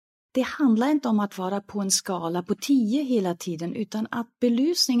lycka. Det handlar inte om att vara på en skala på 10 hela tiden utan att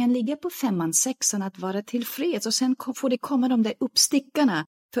belysningen ligger på 5-6, att vara tillfreds och sen får det komma de där uppstickarna.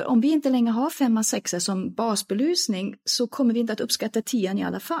 För om vi inte längre har 5-6 som basbelysning så kommer vi inte att uppskatta 10 i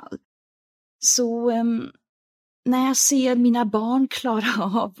alla fall. Så när jag ser mina barn klara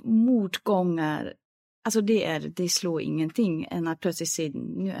av motgångar, alltså det slår ingenting än att plötsligt se,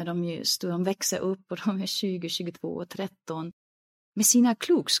 nu är de växer upp och de är 20, 22 och 13 med sina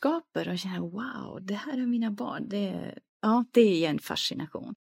klokskaper och känner wow, det här är mina barn. Det är en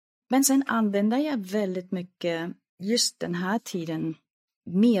fascination. Men sen använder jag väldigt mycket just den här tiden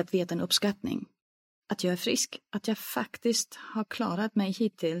medveten uppskattning. Att jag är frisk, att jag faktiskt har klarat mig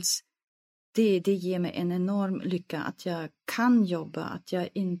hittills. Det ger mig en enorm lycka att jag kan jobba, att jag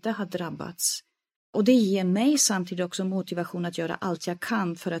inte har drabbats. Och det ger mig samtidigt också motivation att göra allt jag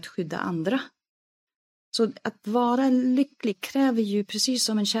kan för att skydda andra. Så att vara lycklig kräver ju precis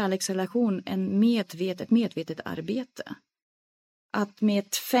som en kärleksrelation ett medvetet arbete. Att med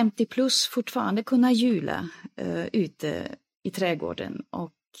ett 50+ fortfarande kunna jula ute i trädgården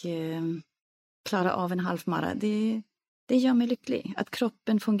och klara av en halvmara, det gör mig lycklig. Att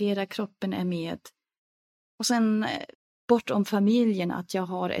kroppen fungerar, kroppen är med. Och sen bortom familjen att jag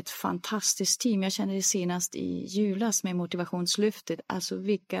har ett fantastiskt team. Jag känner det senast i julas med motivationslyftet. Alltså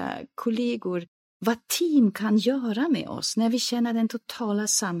vilka kollegor, vad team kan göra med oss. När vi känner den totala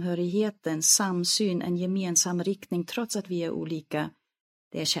samhörigheten, samsyn, en gemensam riktning trots att vi är olika.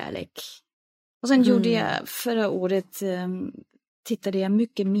 Det är kärlek. Och sen gjorde jag förra året, tittade jag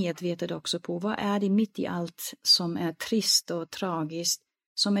mycket medvetet också på vad är det mitt i allt som är trist och tragiskt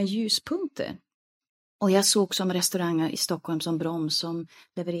som är ljuspunkter. Och jag såg som restauranger i Stockholm som Broms som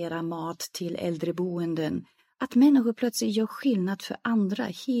levererar mat till äldreboenden. Att människor plötsligt gör skillnad för andra,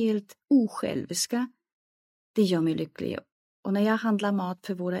 helt osjälviska, det gör mig lycklig. Och när jag handlar mat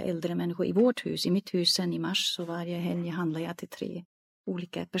för våra äldre människor i vårt hus, i mitt hus sen i mars, så varje helg handlar jag till 3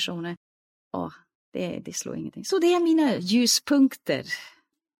 olika personer. Det slår ingenting. Så det är mina ljuspunkter.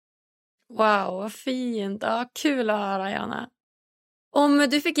 Wow, vad fint. Ja, kul att höra, Jana. Om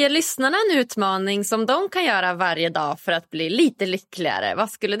du fick ge lyssnarna en utmaning som de kan göra varje dag för att bli lite lyckligare, vad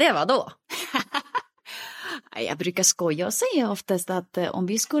skulle det vara då? Jag brukar skoja och säga oftast att om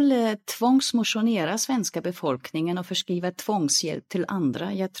vi skulle tvångsmotionera svenska befolkningen och förskriva tvångshjälp till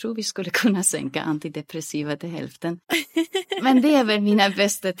andra, jag tror vi skulle kunna sänka antidepressiva till hälften. Men det är väl mina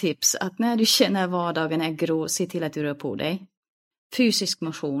bästa tips, att när du känner vardagen är grå, se till att du rör på dig. Fysisk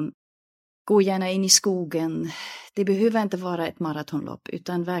motion. Gå gärna in i skogen. Det behöver inte vara ett maratonlopp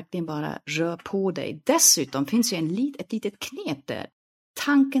utan verkligen bara rör på dig. Dessutom finns ju ett litet knep där.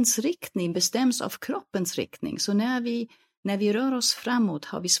 Tankens riktning bestäms av kroppens riktning. Så när vi rör oss framåt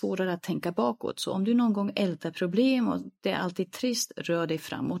har vi svårare att tänka bakåt. Så om du någon gång ältar problem och det är alltid trist, rör dig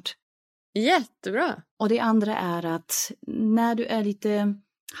framåt. Jättebra. Och det andra är att när du är lite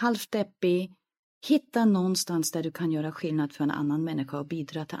halvdeppig, hitta någonstans där du kan göra skillnad för en annan människa och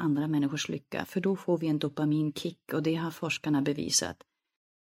bidra till andra människors lycka. För då får vi en dopaminkick och det har forskarna bevisat.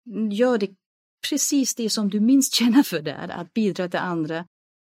 Gör det precis det som du minst känner för där, att bidra till andra.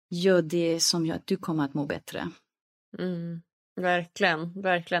 Gör det som gör att du kommer att må bättre. Verkligen,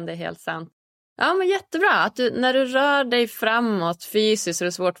 det är helt sant. Ja, men jättebra. Att när du rör dig framåt fysiskt så är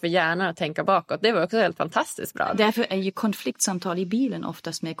det svårt för hjärnan att tänka bakåt. Det var också helt fantastiskt bra. Därför är ju konfliktsamtal i bilen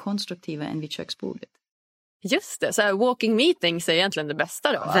oftast mer konstruktiva än vid köksbordet. Just det, så här walking meetings är egentligen det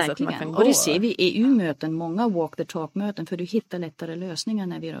bästa då. Verkligen, alltså att man kan och gå. det ser vi i EU-möten, många walk the talk-möten, för du hittar lättare lösningar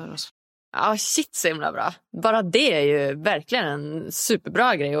när vi rör oss. Ja, shit, så himla bra. Bara det är ju verkligen en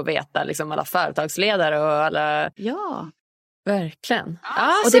superbra grej att veta, liksom alla företagsledare och alla... Ja. Verkligen.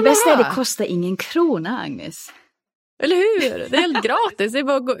 Ja, och det bästa är det kostar ingen krona, Agnes. Eller hur? Det är helt gratis. Det är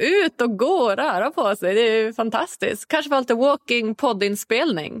bara att gå ut och gå och röra på sig. Det är ju fantastiskt. Kanske var lite walking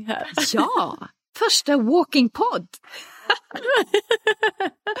poddinspelning här. Ja, första walking podd.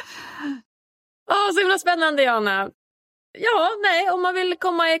 Så himla spännande, Jana. Ja, nej, om man vill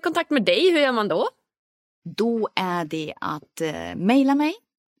komma i kontakt med dig, hur gör man då? Då är det att mejla mig.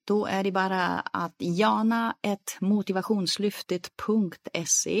 Då är det bara att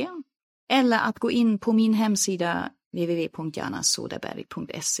jana@motivationslyftet.se eller att gå in på min hemsida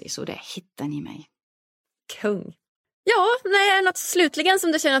www.janasöderberg.se, så där hittar ni mig. Kung. Ja, nej, något slutligen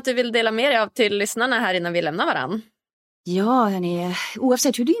som du känner att du vill dela med dig av till lyssnarna här innan vi lämnar varann? Ja, hörni,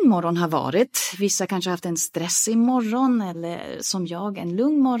 oavsett hur din morgon har varit, vissa kanske haft en stressig morgon eller som jag en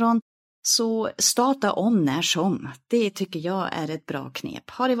lugn morgon, så starta om när som. Det tycker jag är ett bra knep.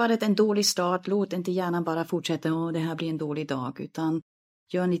 Har det varit en dålig start, låt inte gärna bara fortsätta, det här blir en dålig dag, utan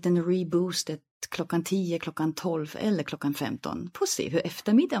gör en liten reboost klockan 10, klockan 12 eller klockan 15. Får se hur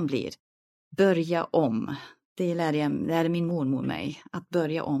eftermiddagen blir. Börja om. Det lärde min mormor mig. Att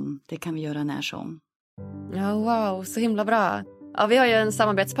börja om, det kan vi göra när som. Ja, wow, så himla bra. Ja, vi har ju en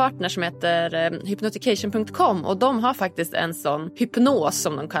samarbetspartner som heter hypnotication.com och de har faktiskt en sån hypnos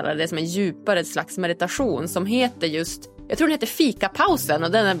som de kallar det, som en djupare slags meditation som heter just, jag tror den heter fikapausen,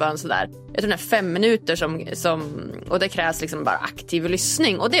 och den är bara en sådär, jag tror den är 5 minuter som och det krävs liksom bara aktiv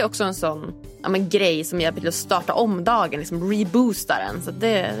lyssning, och det är också en sån grej som hjälper till att starta om dagen, liksom reboosta den, så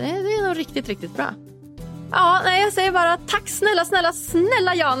det är nog riktigt, riktigt bra. Ja, nej, jag säger bara tack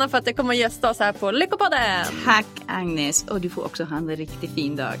snälla Jana för att du kommer att gästa oss här på Lyckopodden. Tack Agnes, och du får också ha en riktigt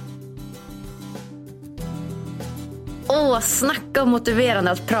fin dag. Snacka om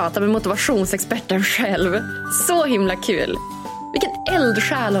motiverande att prata med motivationsexperten själv. Så himla kul. Vilken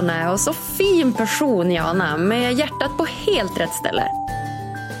eldsjäl hon är och så fin person, Jana, med hjärtat på helt rätt ställe.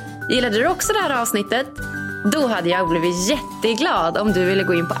 Gillade du också det här avsnittet? Då hade jag blivit jätteglad om du ville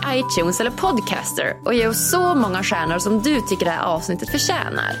gå in på iTunes eller Podcaster och ge oss så många stjärnor som du tycker det här avsnittet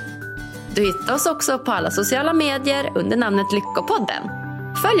förtjänar. Du hittar oss också på alla sociala medier under namnet Lyckopodden.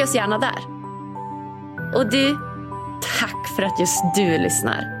 Följ oss gärna där. Och du, tack för att just du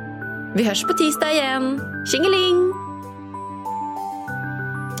lyssnar. Vi hörs på tisdag igen. Tjingeling!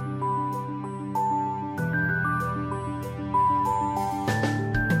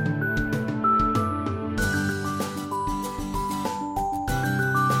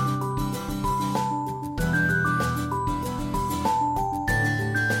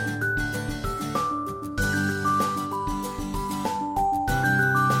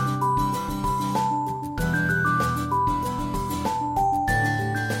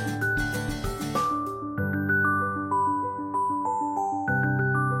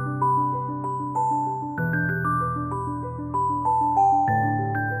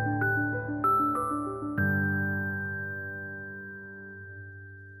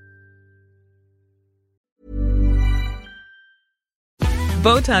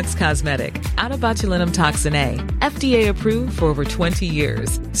 Botox Cosmetic, out of botulinum toxin A, FDA approved for over 20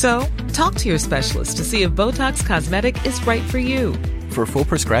 years. So, talk to your specialist to see if Botox Cosmetic is right for you. For full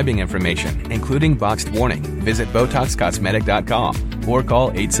prescribing information, including boxed warning, visit BotoxCosmetic.com or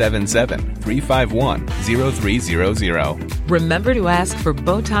call 877-351-0300. Remember to ask for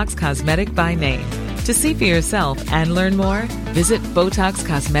Botox Cosmetic by name. To see for yourself and learn more, visit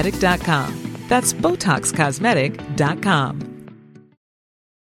BotoxCosmetic.com. That's BotoxCosmetic.com.